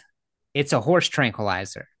with, "It's a horse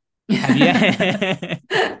tranquilizer." Have you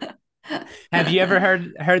have you ever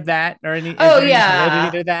heard that or any? Is Oh there any validity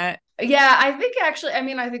yeah. to that? Yeah, I think actually, I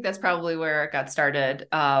mean, I think that's probably where it got started.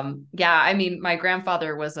 Yeah, I mean, my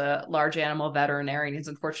grandfather was a large animal veterinarian. He's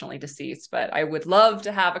unfortunately deceased, but I would love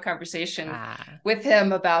to have a conversation Ah. with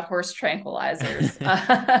him about horse tranquilizers.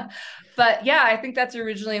 But yeah, I think that's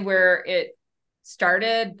originally where it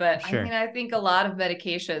started. But I mean, Sure. I think a lot of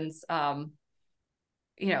medications, a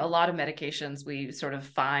lot of medications we sort of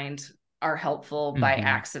find are helpful by Hmm.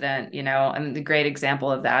 accident, and the great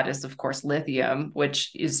example of that is of course lithium,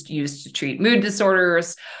 which is used to treat mood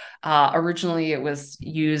disorders. Originally it was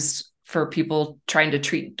used for people trying to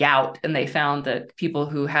treat gout, and they found that people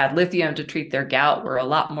who had lithium to treat their gout were a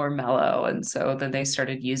lot more mellow, and so then they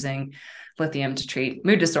started using lithium to treat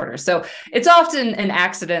mood disorders. So it's often an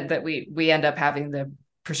accident that we end up having the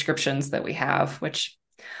prescriptions that we have, which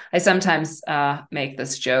I sometimes make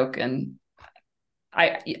this joke, and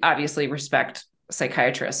I obviously respect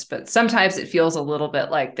psychiatrists, but sometimes it feels a little bit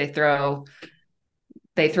like they throw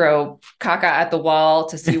caca at the wall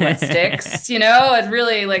to see what sticks, and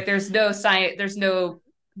really like there's no science, there's no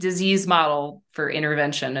disease model for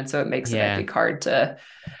intervention, and so it makes it, I Yeah. think, hard to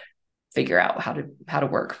figure out how to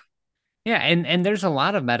work. Yeah, and there's a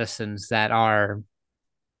lot of medicines that are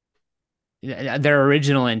their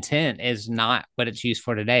original intent is not what it's used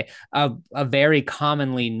for today. A very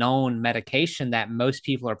commonly known medication that most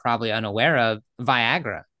people are probably unaware of,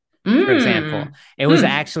 Viagra, for example.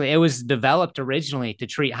 Mm. It was developed originally to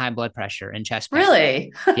treat high blood pressure and chest pain.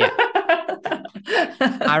 Really? Yeah.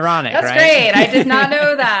 Ironic, That's right? great. I did not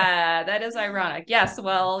know that. That is ironic. Yes.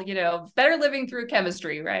 Well, better living through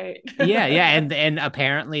chemistry, right? Yeah, yeah. And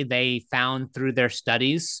apparently they found through their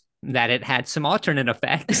studies that it had some alternate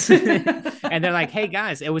effects. And they're like, hey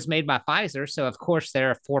guys, it was made by Pfizer. So of course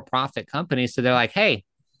they're a for-profit company. So they're like, hey,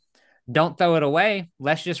 don't throw it away.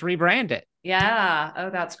 Let's just rebrand it. Yeah. Oh,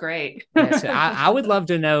 that's great. Yeah, so I would love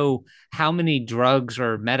to know how many drugs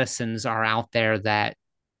or medicines are out there that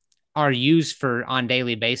are used for on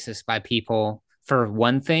daily basis by people for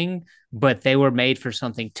one thing, but they were made for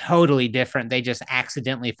something totally different. They just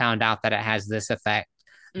accidentally found out that it has this effect.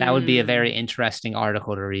 That would be a very interesting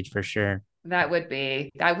article to read for sure. That would be.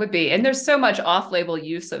 And there's so much off-label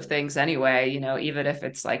use of things anyway, even if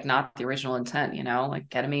it's like not the original intent, like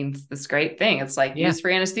ketamine's this great thing. It's like used for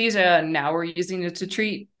anesthesia, and now we're using it to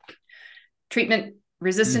treat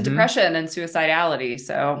treatment-resistant depression and suicidality.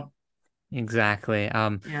 So exactly.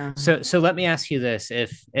 So let me ask you this.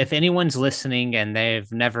 If anyone's listening and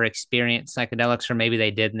they've never experienced psychedelics, or maybe they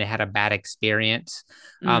did and they had a bad experience,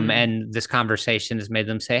 and this conversation has made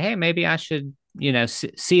them say, hey, maybe I should,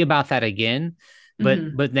 see about that again,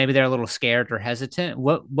 but maybe they're a little scared or hesitant.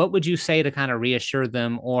 What would you say to kind of reassure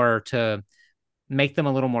them or to make them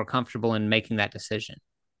a little more comfortable in making that decision?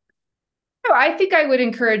 I think I would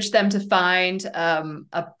encourage them to find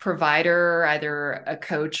a provider, either a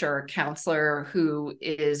coach or a counselor who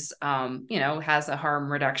is, has a harm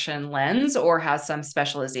reduction lens or has some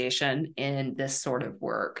specialization in this sort of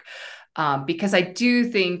work. Because I do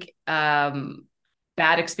think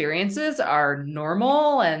bad experiences are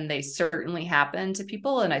normal and they certainly happen to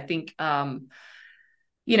people. And I think,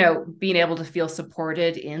 being able to feel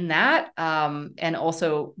supported in that, and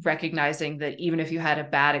also recognizing that even if you had a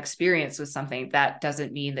bad experience with something, that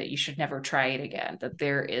doesn't mean that you should never try it again, that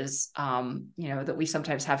there is, that we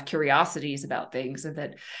sometimes have curiosities about things, and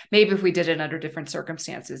that maybe if we did it under different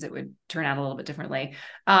circumstances, it would turn out a little bit differently.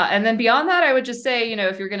 And then beyond that, I would just say,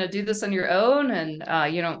 if you're going to do this on your own and,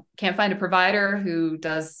 can't find a provider who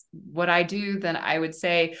does what I do, then I would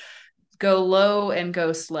say go low and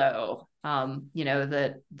go slow.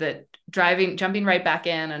 That jumping right back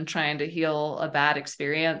in and trying to heal a bad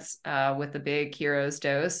experience with a big hero's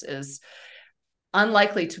dose is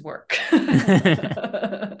unlikely to work. Good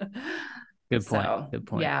point. So, good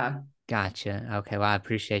point. Yeah. Gotcha. Okay. Well, I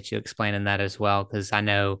appreciate you explaining that as well, because I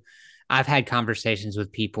know I've had conversations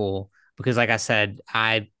with people because, like I said,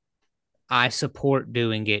 I support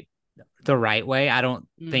doing it the right way. I don't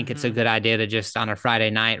think it's a good idea to just on a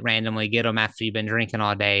Friday night randomly get them after you've been drinking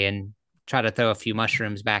all day and try to throw a few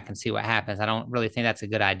mushrooms back and see what happens. I don't really think that's a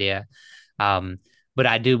good idea. But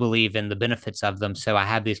I do believe in the benefits of them. So I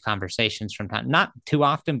have these conversations from time, not too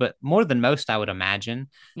often, but more than most, I would imagine.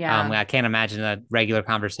 Yeah. I can't imagine a regular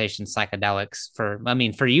conversation psychedelics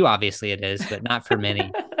for you, obviously it is, but not for many.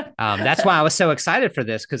 That's why I was so excited for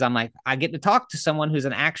this, because I'm like, I get to talk to someone who's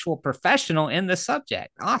an actual professional in the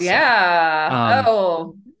subject. Awesome. Yeah.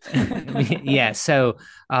 Yeah. So,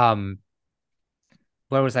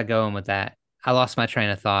 where was I going with that? I lost my train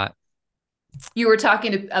of thought. You were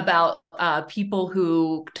talking about people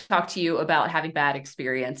who talk to you about having bad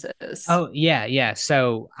experiences. Oh, yeah. Yeah.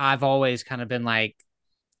 So I've always kind of been like,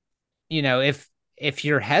 if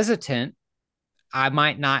you're hesitant, I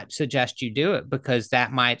might not suggest you do it because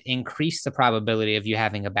that might increase the probability of you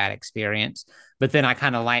having a bad experience. But then I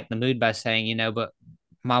kind of lighten the mood by saying, but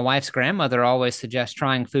my wife's grandmother always suggests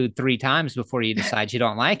trying food 3 times before you decide you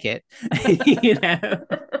don't like it.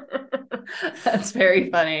 That's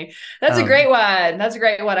very funny. That's a great one. That's a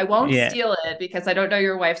great one. I won't steal it because I don't know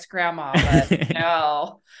your wife's grandma,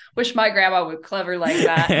 but wish my grandma would clever like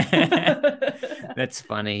that. That's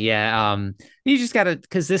funny. Yeah. You just gotta,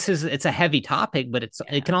 because it's a heavy topic, but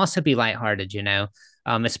it can also be lighthearted,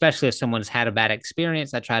 especially if someone's had a bad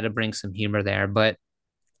experience. I try to bring some humor there, but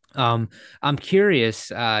I'm curious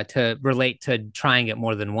to relate to trying it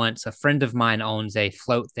more than once. A friend of mine owns a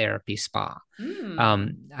float therapy spa.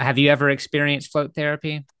 Have you ever experienced float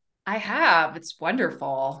therapy? I have. It's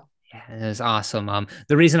wonderful. Yeah, it is awesome.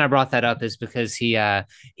 The reason I brought that up is because he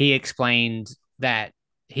explained that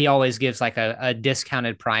he always gives like a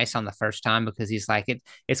discounted price on the first time, because he's like,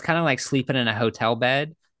 it's kind of like sleeping in a hotel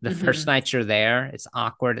bed. The first night you're there, it's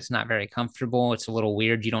awkward. It's not very comfortable. It's a little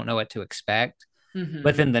weird. You don't know what to expect.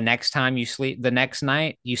 But then the next time you sleep, the next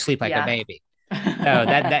night you sleep like a baby. So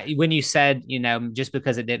that when you said, just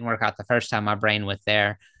because it didn't work out the first time, my brain went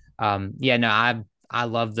there. I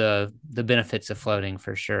love the benefits of floating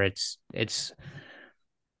for sure. It's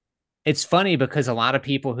funny because a lot of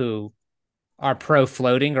people who are pro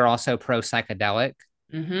floating are also pro psychedelic.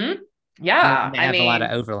 Yeah. They have a lot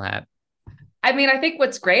of overlap. I mean, I think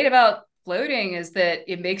what's great about floating is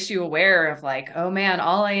that it makes you aware of like, oh man,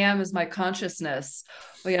 all I am is my consciousness.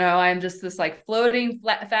 You know, I'm just this like floating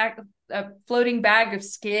a floating bag of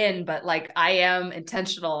skin, but like I am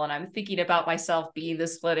intentional and I'm thinking about myself being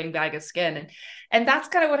this floating bag of skin. And that's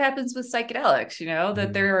kind of what happens with psychedelics, you know,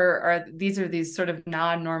 that there are these sort of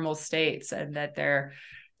non-normal states, and that they're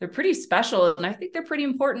pretty special, and I think they're pretty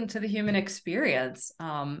important to the human experience.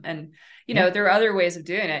 And you know, there are other ways of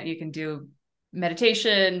doing it. You can do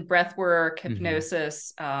meditation, breath work,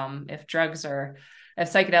 hypnosis. If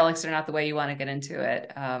psychedelics are not the way you want to get into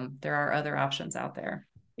it, there are other options out there.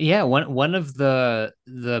 Yeah, one of the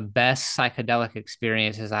best psychedelic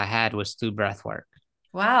experiences I had was through breath work.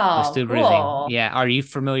 Was Wow, through breathing. cool. Yeah. Are you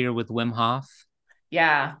familiar with Wim Hof?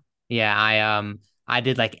 Yeah. Yeah, I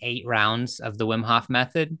did like 8 rounds of the Wim Hof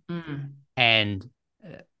method, Mm. and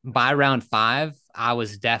by round 5, I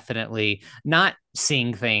was definitely not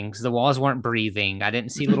seeing things. The walls weren't breathing. I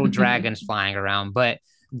didn't see little dragons flying around, but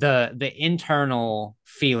the internal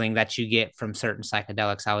feeling that you get from certain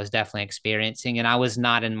psychedelics, I was definitely experiencing, and I was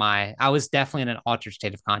not in my. I was definitely in an altered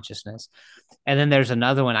state of consciousness. And then there's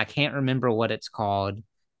another one. I can't remember what it's called.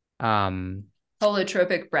 Um,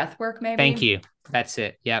 Holotropic breath work, Thank maybe. you. That's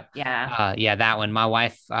it. Yep. Yeah. Yeah, that one. My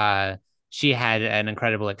wife, she had an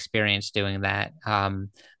incredible experience doing that.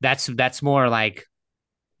 That's more like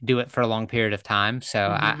do it for a long period of time. So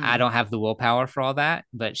I Mm-hmm. don't have the willpower for all that,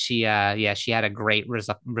 but yeah, she had a great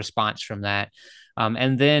response from that.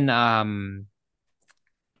 And then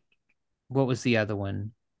what was the other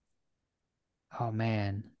one? Oh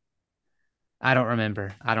man. I don't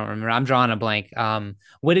remember. I'm drawing a blank.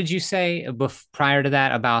 What did you say prior to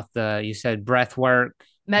that about you said breath work?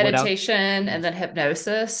 What else? Meditation and then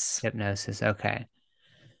hypnosis. Hypnosis. Okay.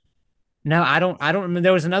 No, I don't remember.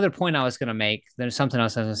 There was another point I was going to make. There's something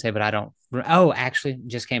else I was going to say, but I don't. Oh, actually,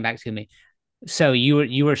 just came back to me. So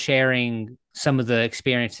you were sharing some of the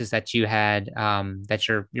experiences that you had, that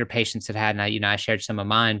your patients had had, and I shared some of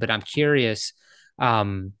mine. But I'm curious,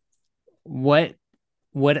 um, what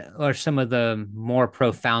what are some of the more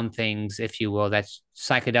profound things, if you will, that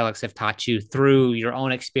psychedelics have taught you through your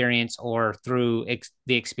own experience or through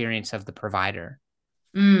the experience of the provider?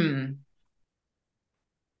 Mm.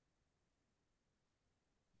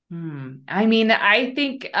 I mean, I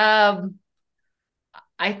think that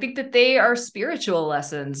they are spiritual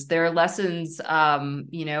lessons. They're lessons,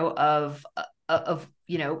 you know,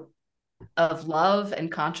 you know, of love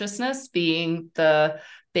and consciousness being the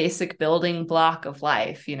basic building block of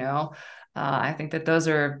life. You know, I think that those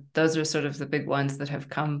are sort of the big ones that have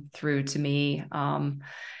come through to me. And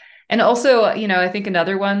also, you know, I think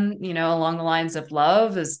another one, you know, along the lines of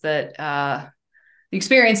love is that the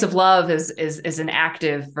experience of love is an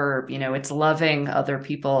active verb. You know, it's loving other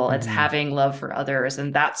people, it's Mm-hmm. having love for others,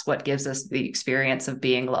 and that's what gives us the experience of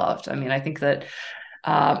being loved. I mean, I think that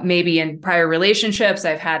maybe in prior relationships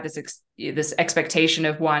I've had this expectation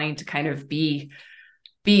of wanting to kind of be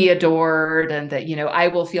adored, and that, you know, I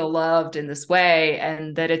will feel loved in this way,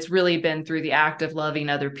 and that it's really been through the act of loving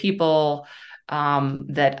other people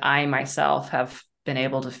that I myself have been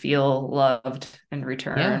able to feel loved in Yeah.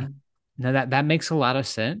 return. No, that makes a lot of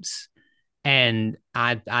sense. And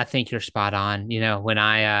I think you're spot on. When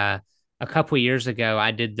I a couple of years ago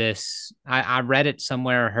I did this, I read it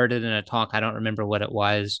somewhere, heard it in a talk. I don't remember what it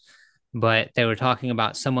was, but they were talking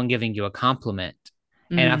about someone giving you a compliment.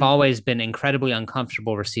 And I've Mm. always been incredibly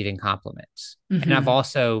uncomfortable receiving compliments. And I've Mm-hmm.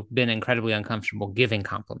 also been incredibly uncomfortable giving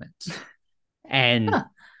compliments. And Huh.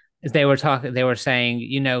 they were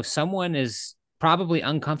saying, someone is probably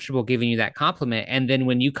uncomfortable giving you that compliment. And then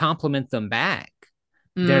when you compliment them back,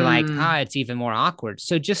 they're like, Mm. it's even more awkward.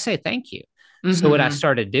 So just say thank you. So what I Mm-hmm.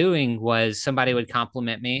 started doing was somebody would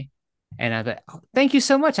compliment me and I'd be like, oh, thank you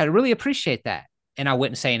so much. I really appreciate that. And I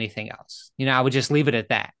wouldn't say anything else. I would just leave it at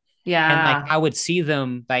that. And like Yeah. I would see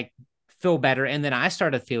them like feel better. And then I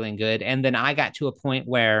started feeling good. And then I got to a point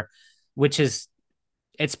where, which is,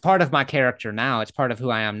 it's part of my character now. It's part of who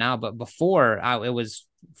I am now. But before, it was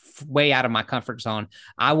way out of my comfort zone.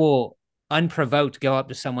 I will unprovoked go up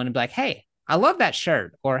to someone and be like, hey, I love that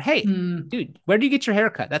shirt. Or, hey, Mm. dude, where do you get your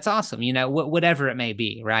haircut? That's awesome. Whatever it may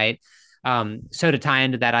be. Right. So to tie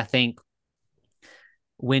into that, I think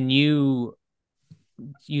when you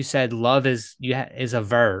said love is a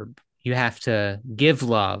verb, you have to give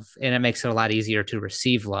love, and it makes it a lot easier to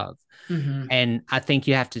receive love. Mm-hmm. And I think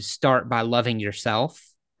you have to start by loving yourself.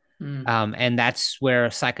 Mm. And that's where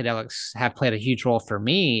psychedelics have played a huge role for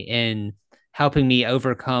me in helping me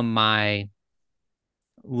overcome my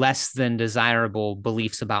less than desirable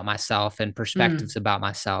beliefs about myself and Mm. perspectives about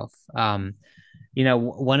myself. One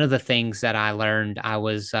of the things that I learned, I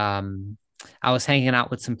was I was hanging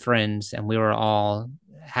out with some friends and we were all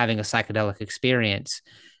having a psychedelic experience.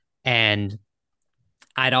 And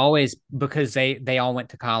I'd always, because they all went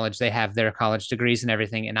to college, they have their college degrees and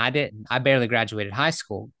everything, and I didn't. I barely graduated high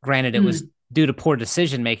school. Granted, it was due to poor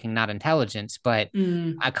decision making, not intelligence, but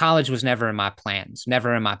college was never in my plans,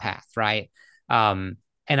 never in my path, right? And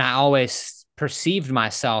I always perceived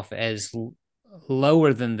myself as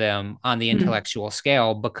lower than them on the intellectual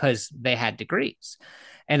scale because they had degrees.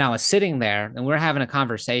 And I was sitting there and we were having a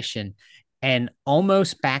conversation, and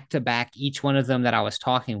almost back to back, each one of them that I was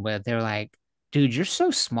talking with, they're like, dude, you're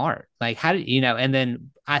so smart. Like, how did you know? And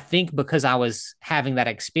then I think because I was having that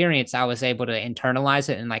experience, I was able to internalize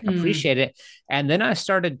it and like appreciate it. And then I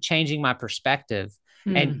started changing my perspective.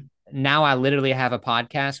 And now I literally have a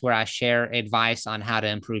podcast where I share advice on how to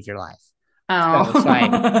improve your life. Oh, so it's like,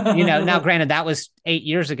 now granted, that was 8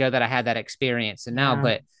 years ago that I had that experience. And now,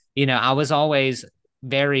 but I was always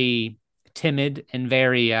very timid and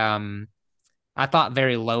very, I thought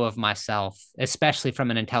very low of myself, especially from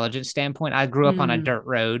an intelligence standpoint. I grew up on a dirt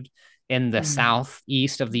road in the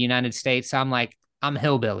southeast of the United States. So I'm like, I'm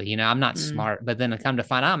hillbilly, I'm not smart. But then I come to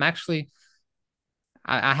find out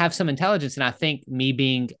I have some intelligence. And I think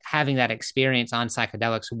having that experience on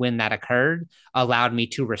psychedelics when that occurred allowed me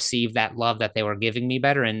to receive that love that they were giving me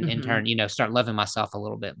better. And in turn, start loving myself a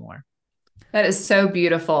little bit more. That is so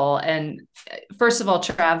beautiful. And first of all,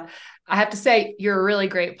 Trav, I have to say, you're a really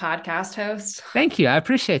great podcast host. Thank you. I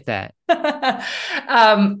appreciate that. But,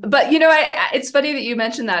 it's funny that you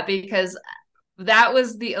mentioned that, because that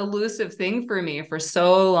was the elusive thing for me for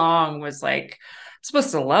so long, was like, I'm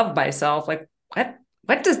supposed to love myself. Like,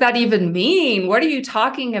 what does that even mean? What are you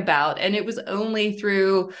talking about? And it was only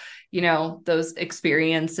through, those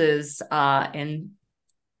experiences in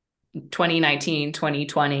 2019,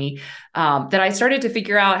 2020, that I started to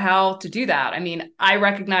figure out how to do that. I mean, I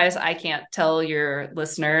recognize I can't tell your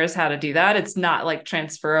listeners how to do that. It's not like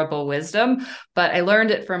transferable wisdom, but I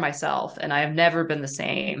learned it for myself, and I have never been the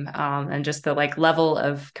same. And just the like level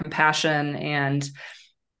of compassion and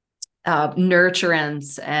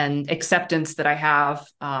nurturance and acceptance that I have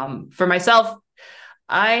for myself,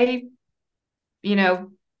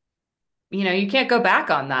 you can't go back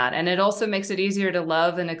on that. And it also makes it easier to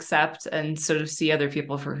love and accept and sort of see other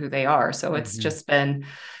people for who they are. So it's just been,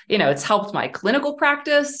 it's helped my clinical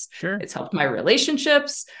practice. Sure. It's helped my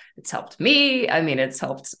relationships. It's helped me. I mean,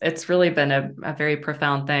 it's really been a very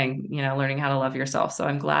profound thing, learning how to love yourself. So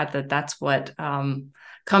I'm glad that that's what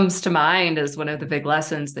comes to mind as one of the big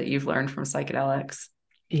lessons that you've learned from psychedelics.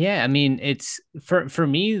 Yeah. I mean, it's for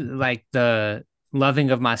me, like the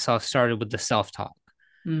loving of myself started with the self-talk.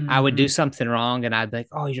 I would do something wrong and I'd be like,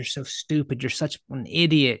 oh, you're so stupid. You're such an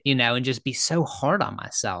idiot, and just be so hard on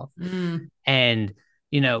myself. And,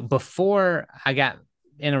 before I got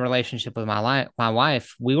in a relationship with my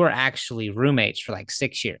wife, we were actually roommates for like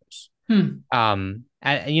 6 years.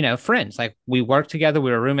 Friends, like we worked together,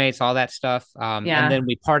 we were roommates, all that stuff. And then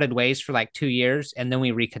we parted ways for like 2 years and then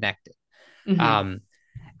we reconnected.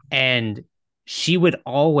 And she would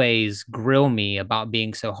always grill me about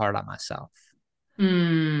being so hard on myself.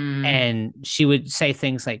 And she would say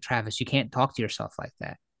things like, Travis, you can't talk to yourself like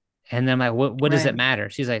that. And then I'm like, what does it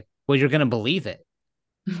matter? She's like, well, you're going to believe it.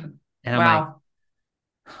 And I'm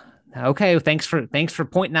like, okay, thanks for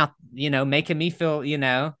pointing out, making me feel,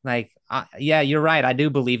 yeah, you're right. I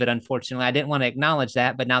do believe it. Unfortunately, I didn't want to acknowledge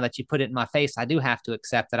that, but now that you put it in my face, I do have to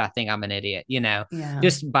accept that I think I'm an idiot,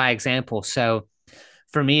 just by example. So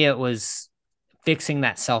for me, it was fixing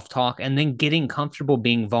that self-talk and then getting comfortable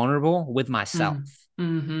being vulnerable with myself.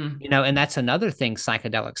 And that's another thing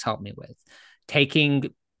psychedelics helped me with.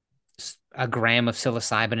 Taking a gram of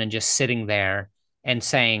psilocybin and just sitting there and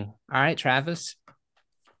saying, all right, Travis,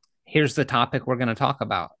 here's the topic we're going to talk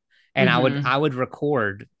about. And I would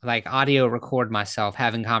record, like audio record myself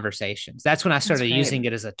having conversations. That's when I started using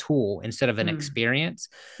it as a tool instead of an experience,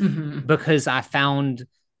 because I found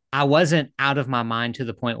I wasn't out of my mind to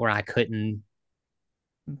the point where I couldn't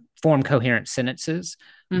form coherent sentences,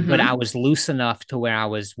 but I was loose enough to where I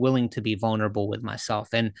was willing to be vulnerable with myself.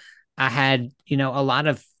 And I had, a lot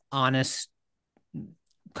of honest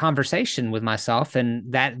conversation with myself,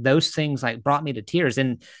 and those things like brought me to tears.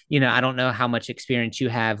 And, I don't know how much experience you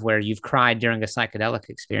have where you've cried during a psychedelic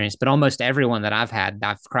experience, but almost everyone that I've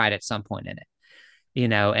cried at some point in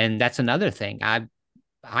it, and that's another thing.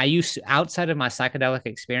 I used to, outside of my psychedelic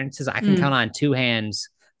experiences, I can count on two hands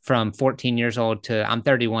from 14 years old to I'm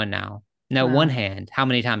 31 now. No, one hand, how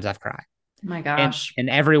many times I've cried. My gosh. And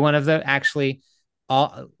every one of them, actually,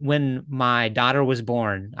 when my daughter was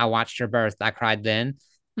born, I watched her birth. I cried then.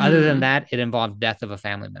 Other than that, it involved death of a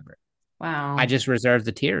family member. Wow. I just reserved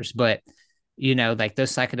the tears. But like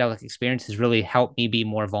those psychedelic experiences really helped me be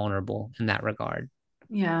more vulnerable in that regard.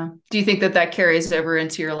 Yeah. Do you think that carries over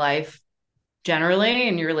into your life generally,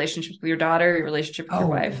 in your relationship with your daughter, your relationship with your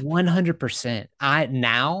Oh, wife? 100%.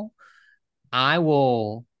 I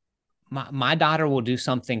will, my daughter will do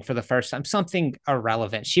something for the first time, something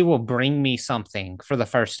irrelevant. She will bring me something for the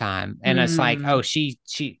first time. And it's like, oh,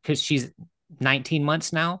 because she's 19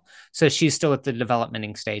 months now. So she's still at the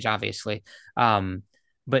developmenting stage, obviously.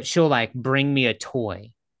 But she'll like bring me a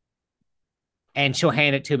toy and she'll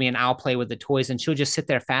hand it to me and I'll play with the toys and she'll just sit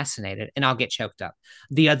there fascinated and I'll get choked up.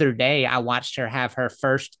 The other day, I watched her have her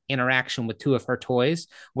first interaction with two of her toys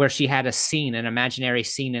where she had a scene, an imaginary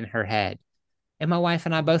scene in her head. And my wife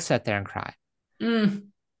and I both sat there and cried. Mm.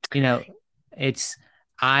 You know, it's,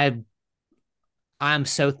 I, I'm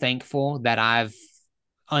so thankful that I've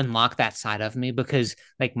unlocked that side of me because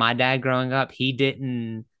like my dad growing up, he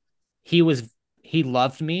was, he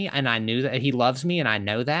loved me and I knew that he loves me and I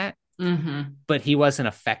know that, Mm-hmm. but he wasn't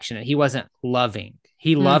affectionate. He wasn't loving.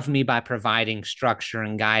 He Mm. loved me by providing structure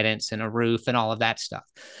and guidance and a roof and all of that stuff.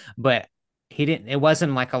 But it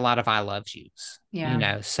wasn't like a lot of I love yous,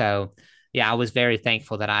 Yeah. So yeah, I was very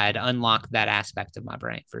thankful that I had unlocked that aspect of my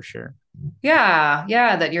brain for sure. Yeah.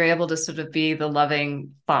 Yeah. That you're able to sort of be the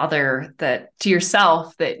loving father that to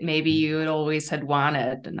yourself that maybe you had always had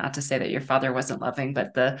wanted. Not to say that your father wasn't loving,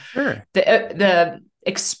 but Sure. the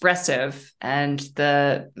expressive and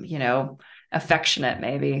the, affectionate,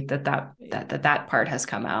 maybe that part has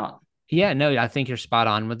come out. Yeah, no, I think you're spot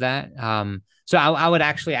on with that. So I would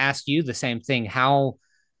actually ask you the same thing. How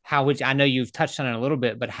would I know you've touched on it a little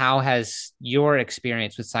bit, but how has your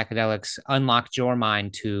experience with psychedelics unlocked your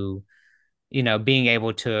mind to, being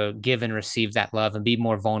able to give and receive that love and be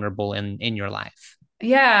more vulnerable in your life?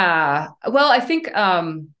 Yeah. Well, I think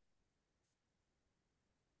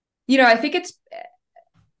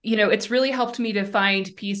it's really helped me to find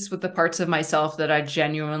peace with the parts of myself that I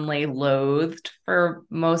genuinely loathed for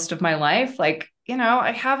most of my life. Like,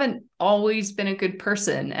 I haven't always been a good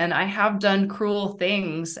person and I have done cruel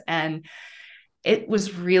things. And it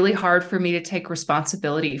was really hard for me to take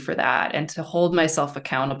responsibility for that and to hold myself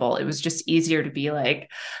accountable. It was just easier to be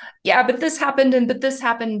like, yeah, but this happened and but this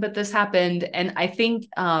happened, but this happened. And I think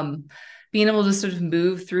being able to sort of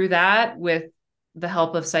move through that with the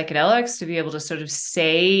help of psychedelics to be able to sort of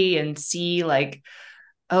say and see like,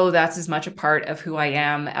 oh, that's as much a part of who I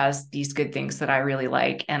am as these good things that I really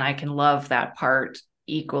like. And I can love that part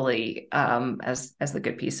equally as the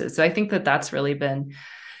good pieces. So I think that's really been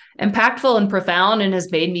impactful and profound and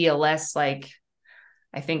has made me a less like,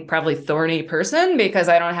 I think probably thorny person because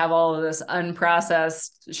I don't have all of this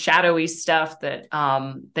unprocessed shadowy stuff that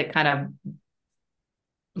kind of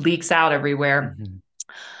leaks out everywhere. Mm-hmm.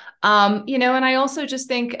 And I also just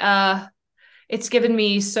think it's given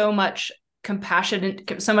me so much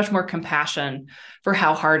so much more compassion for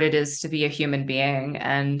how hard it is to be a human being.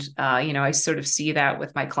 And, I sort of see that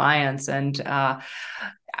with my clients and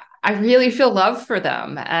I really feel love for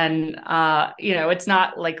them. And, it's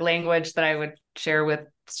not like language that I would share with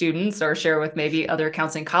students or share with maybe other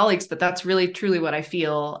counseling colleagues, but that's really truly what I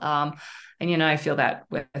feel. And, I feel that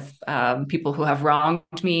with people who have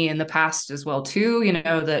wronged me in the past as well, too,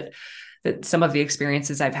 that some of the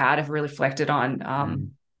experiences I've had have really reflected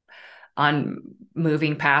on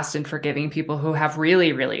moving past and forgiving people who have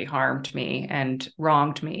really, really harmed me and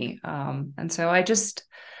wronged me. And so I just,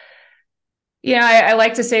 I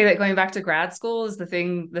like to say that going back to grad school is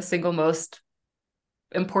the single most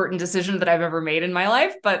important decision that I've ever made in my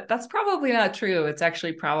life, but that's probably not true. It's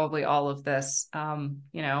actually probably all of this.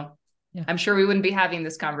 Yeah. I'm sure we wouldn't be having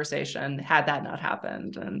this conversation had that not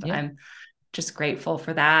happened. And Yeah. I'm just grateful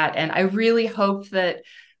for that. And I really hope that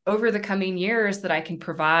over the coming years that I can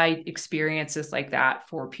provide experiences like that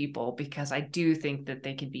for people, because I do think that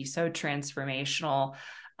they can be so transformational,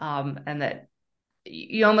 and that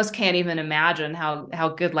you almost can't even imagine how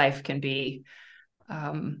good life can be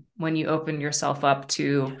when you open yourself up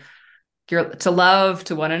to love,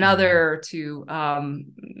 to one another, to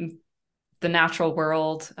the natural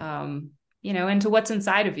world, and to what's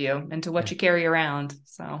inside of you and to what you carry around.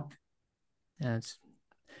 So yeah, it's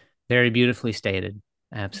very beautifully stated.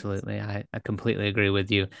 Absolutely. I completely agree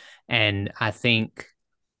with you. And I think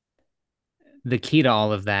the key to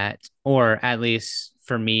all of that, or at least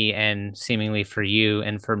for me and seemingly for you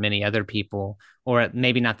and for many other people, or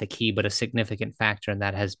maybe not the key, but a significant factor in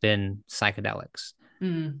that has been psychedelics.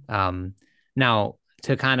 Now,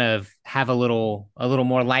 to kind of have a little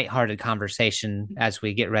more lighthearted conversation as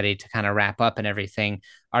we get ready to kind of wrap up and everything,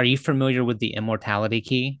 are you familiar with the immortality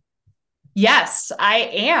key? Yes, I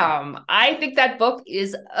am. I think that book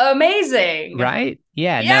is amazing. Right?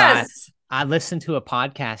 Yeah, no, Yes. I listened to a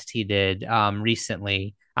podcast he did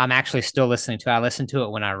recently. I'm actually still listening to it. I listen to it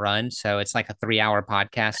when I run, so it's like a 3 hour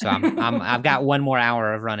podcast. So I've got 1 more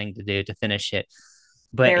hour of running to do to finish it.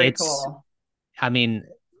 But Very it's, cool. I mean,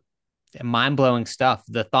 mind blowing stuff.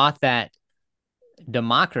 The thought that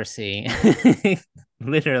democracy,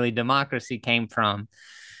 literally democracy, came from,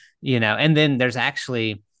 and then there's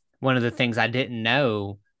actually one of the things I didn't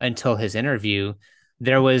know until his interview.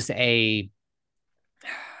 There was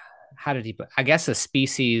how did he put, I guess, a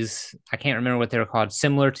species, I can't remember what they were called,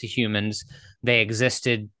 similar to humans. They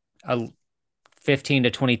existed a 15 to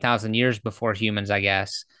 20,000 years before humans, I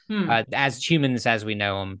guess. As humans as we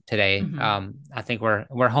know them today. Mm-hmm. I think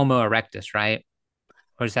we're Homo erectus, right?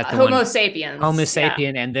 Or is that the Homo one? Homo sapiens. Yeah.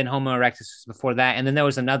 sapien, and then Homo erectus was before that, and then there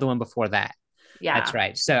was another one before that. That's Yeah.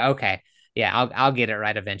 right. So okay, yeah, I'll get it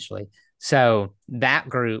right eventually. So that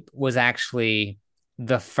group was actually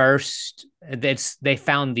the first. They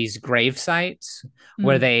found these grave sites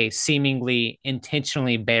where Mm. they seemingly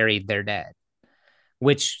intentionally buried their dead,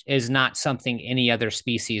 which is not something any other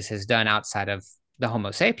species has done outside of the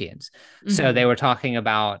Homo sapiens. So they Mm-hmm. were talking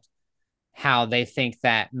about how they think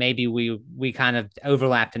that maybe we kind of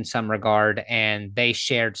overlapped in some regard, and they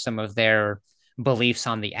shared some of their beliefs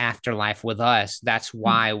on the afterlife with us. That's Mm.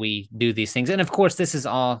 why we do these things. And of course, this is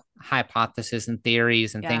all hypothesis and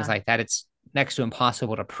theories and things Yeah. like that. It's next to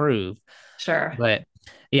impossible to prove. Sure. But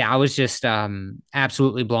yeah, I was just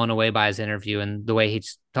absolutely blown away by his interview and the way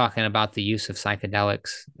he's talking about the use of psychedelics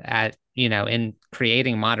in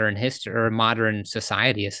creating modern history or modern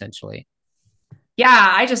society, essentially.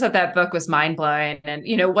 Yeah, I just thought that book was mind blowing. And,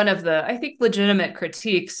 one of the, I think, legitimate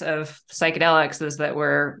critiques of psychedelics is that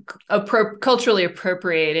we're culturally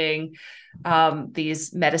appropriating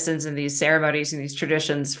these medicines and these ceremonies and these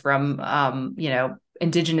traditions from,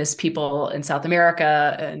 indigenous people in South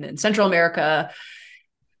America and in Central America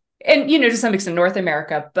and, to some extent, North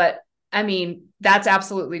America. But I mean, that's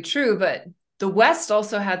absolutely true. But the West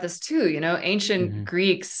also had this too, ancient Mm-hmm.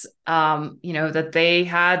 Greeks, that they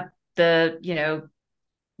had the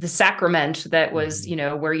sacrament that was,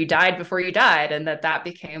 Mm-hmm. where you died before you died, and that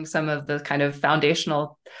became some of the kind of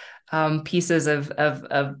foundational pieces of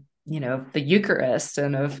the Eucharist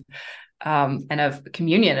and of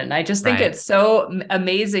communion. And I just think Right. it's so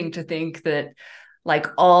amazing to think that like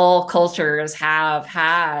all cultures have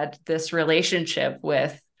had this relationship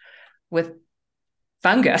with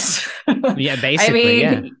fungus. Yeah, I basically,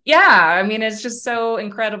 yeah. mean, yeah, I mean, it's just so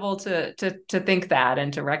incredible to think that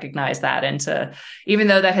and to recognize that, and to, even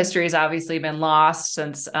though that history has obviously been lost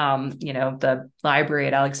since the library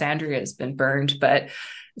at Alexandria has been burned, but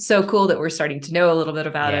so cool that we're starting to know a little bit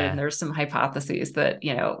about it, and Yeah. there's some hypotheses that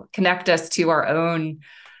connect us to our own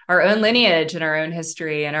lineage and our own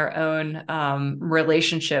history and our own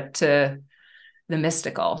relationship to the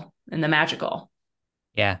mystical and the magical.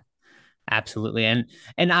 Yeah. Absolutely. And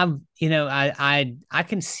I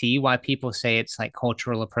can see why people say it's like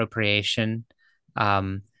cultural appropriation.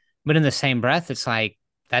 Um, but in the same breath, it's like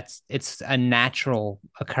it's a natural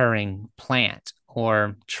occurring plant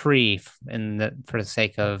or tree for the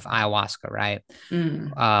sake of ayahuasca, right?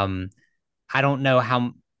 Mm. Um, I don't know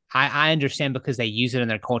how I understand because they use it in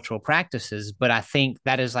their cultural practices, but I think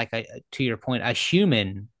that is like to your point, a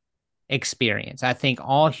human experience. I think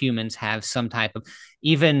all humans have some type of,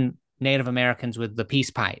 even Native Americans with the peace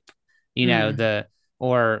pipe, Mm.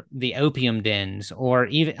 or the opium dens, or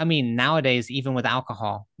even, I mean, nowadays, even with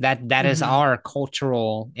alcohol, that is Mm-hmm. our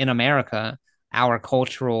cultural in America, our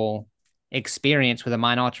cultural experience with a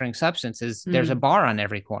mind altering substance is there's a Mm. bar on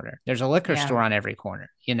every corner. There's a liquor Yeah. store on every corner.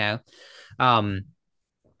 Um,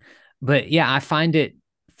 but yeah, I find it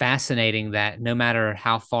fascinating that no matter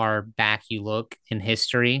how far back you look in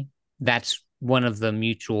history, that's one of the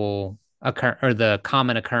mutual occur or the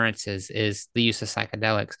common occurrences is the use of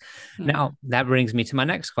psychedelics. Yeah. Now, that brings me to my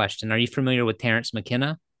next question. Are you familiar with Terence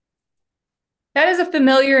McKenna? That is a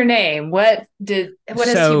familiar name. What has he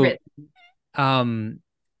So, written? um,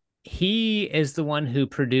 he is the one who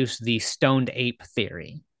produced the stoned ape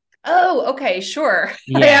theory. Oh, okay, sure.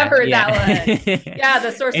 I have Yeah, heard that one. yeah. Yeah,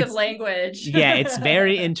 the source of It's language. yeah, it's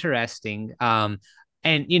very interesting. And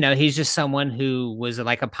he's just someone who was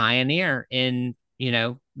like a pioneer in,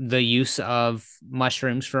 the use of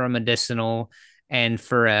mushrooms for a medicinal and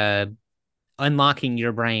for a unlocking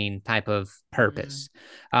your brain type of Mm. purpose.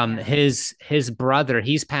 Yeah. His brother,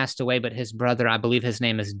 he's passed away, but his brother, I believe his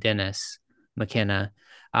name is Dennis McKenna.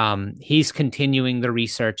 He's continuing the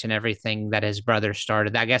research and everything that his brother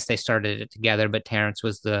started. I guess they started it together, but Terrence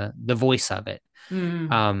was the voice of it.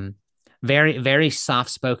 Mm. Um, very, very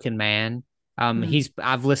soft spoken man. Mm.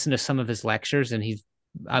 I've listened to some of his lectures, and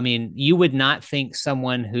I mean, you would not think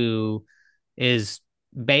someone who is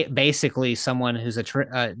basically someone who's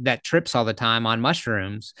that trips all the time on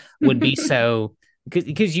mushrooms would be so,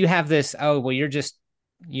 because you have this, oh well, you're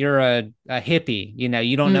a hippie, you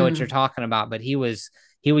don't know what you're Mm. talking about. But he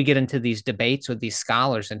would get into these debates with these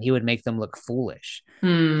scholars and he would make them look foolish.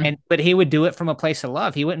 Mm. But he would do it from a place of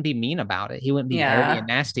love. He wouldn't be mean about it. He wouldn't be dirty and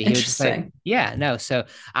Yeah. nasty. He would just say, Interesting. yeah, no. So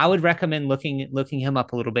I would recommend looking him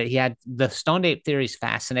up a little bit. He had the Stoned Ape theory is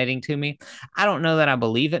fascinating to me. I don't know that I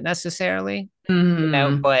believe it necessarily,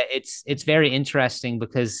 Mm. but it's very interesting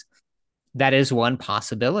because that is one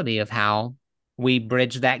possibility of how we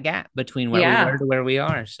bridge that gap between where we were Yeah. to where we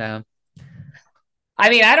are. So I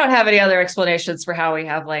mean, I don't have any other explanations for how we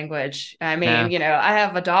have language. I mean, no, I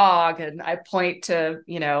have a dog and I point to,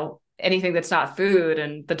 anything that's not food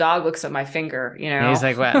and the dog looks at my finger. he's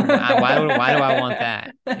like, why do I want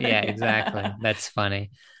that? Yeah, exactly. That's funny.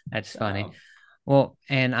 That's funny. So, Well,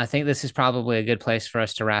 and I think this is probably a good place for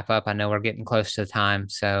us to wrap up. I know we're getting close to the time.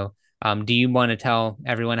 So, do you want to tell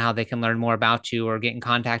everyone how they can learn more about you or get in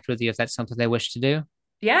contact with you if that's something they wish to do?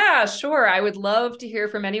 yeah, sure. I would love to hear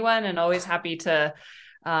from anyone and always happy to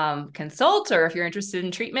consult. Or if you're interested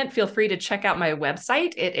in treatment, feel free to check out my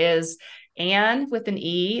website. It is Ann with an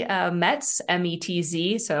E, Metz,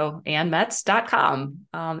 METZ. So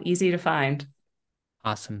AnnMetz.com. Easy to find.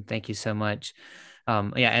 Awesome. Thank you so much.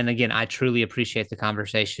 Yeah, and again, I truly appreciate the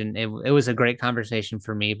conversation. It was a great conversation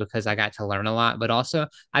for me because I got to learn a lot, but also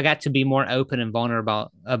I got to be more open and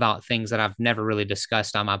vulnerable about things that I've never really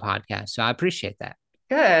discussed on my podcast. So I appreciate that.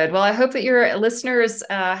 Good. Well, I hope that your listeners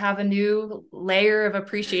have a new layer of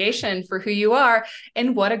appreciation for who you are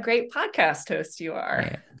and what a great podcast host you are.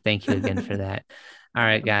 Yeah, thank you again for that. All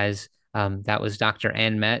right, guys. That was Dr.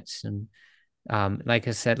 Ann Metz, and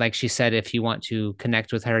like she said, if you want to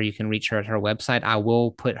connect with her, you can reach her at her website. I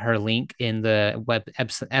will put her link in the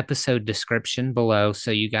episode description below,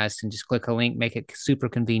 so you guys can just click a link, make it super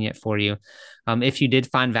convenient for you. If you did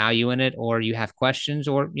find value in it, or you have questions,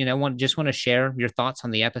 or want to share your thoughts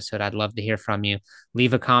on the episode, I'd love to hear from you.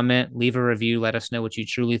 Leave a comment, leave a review, let us know what you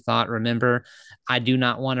truly thought. Remember, I do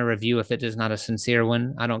not want a review if it is not a sincere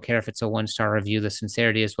one. I don't care if it's a 1-star review. The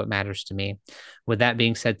sincerity is what matters to me. With that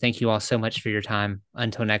being said, thank you all so much for your time.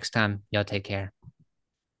 Until next time, y'all take care.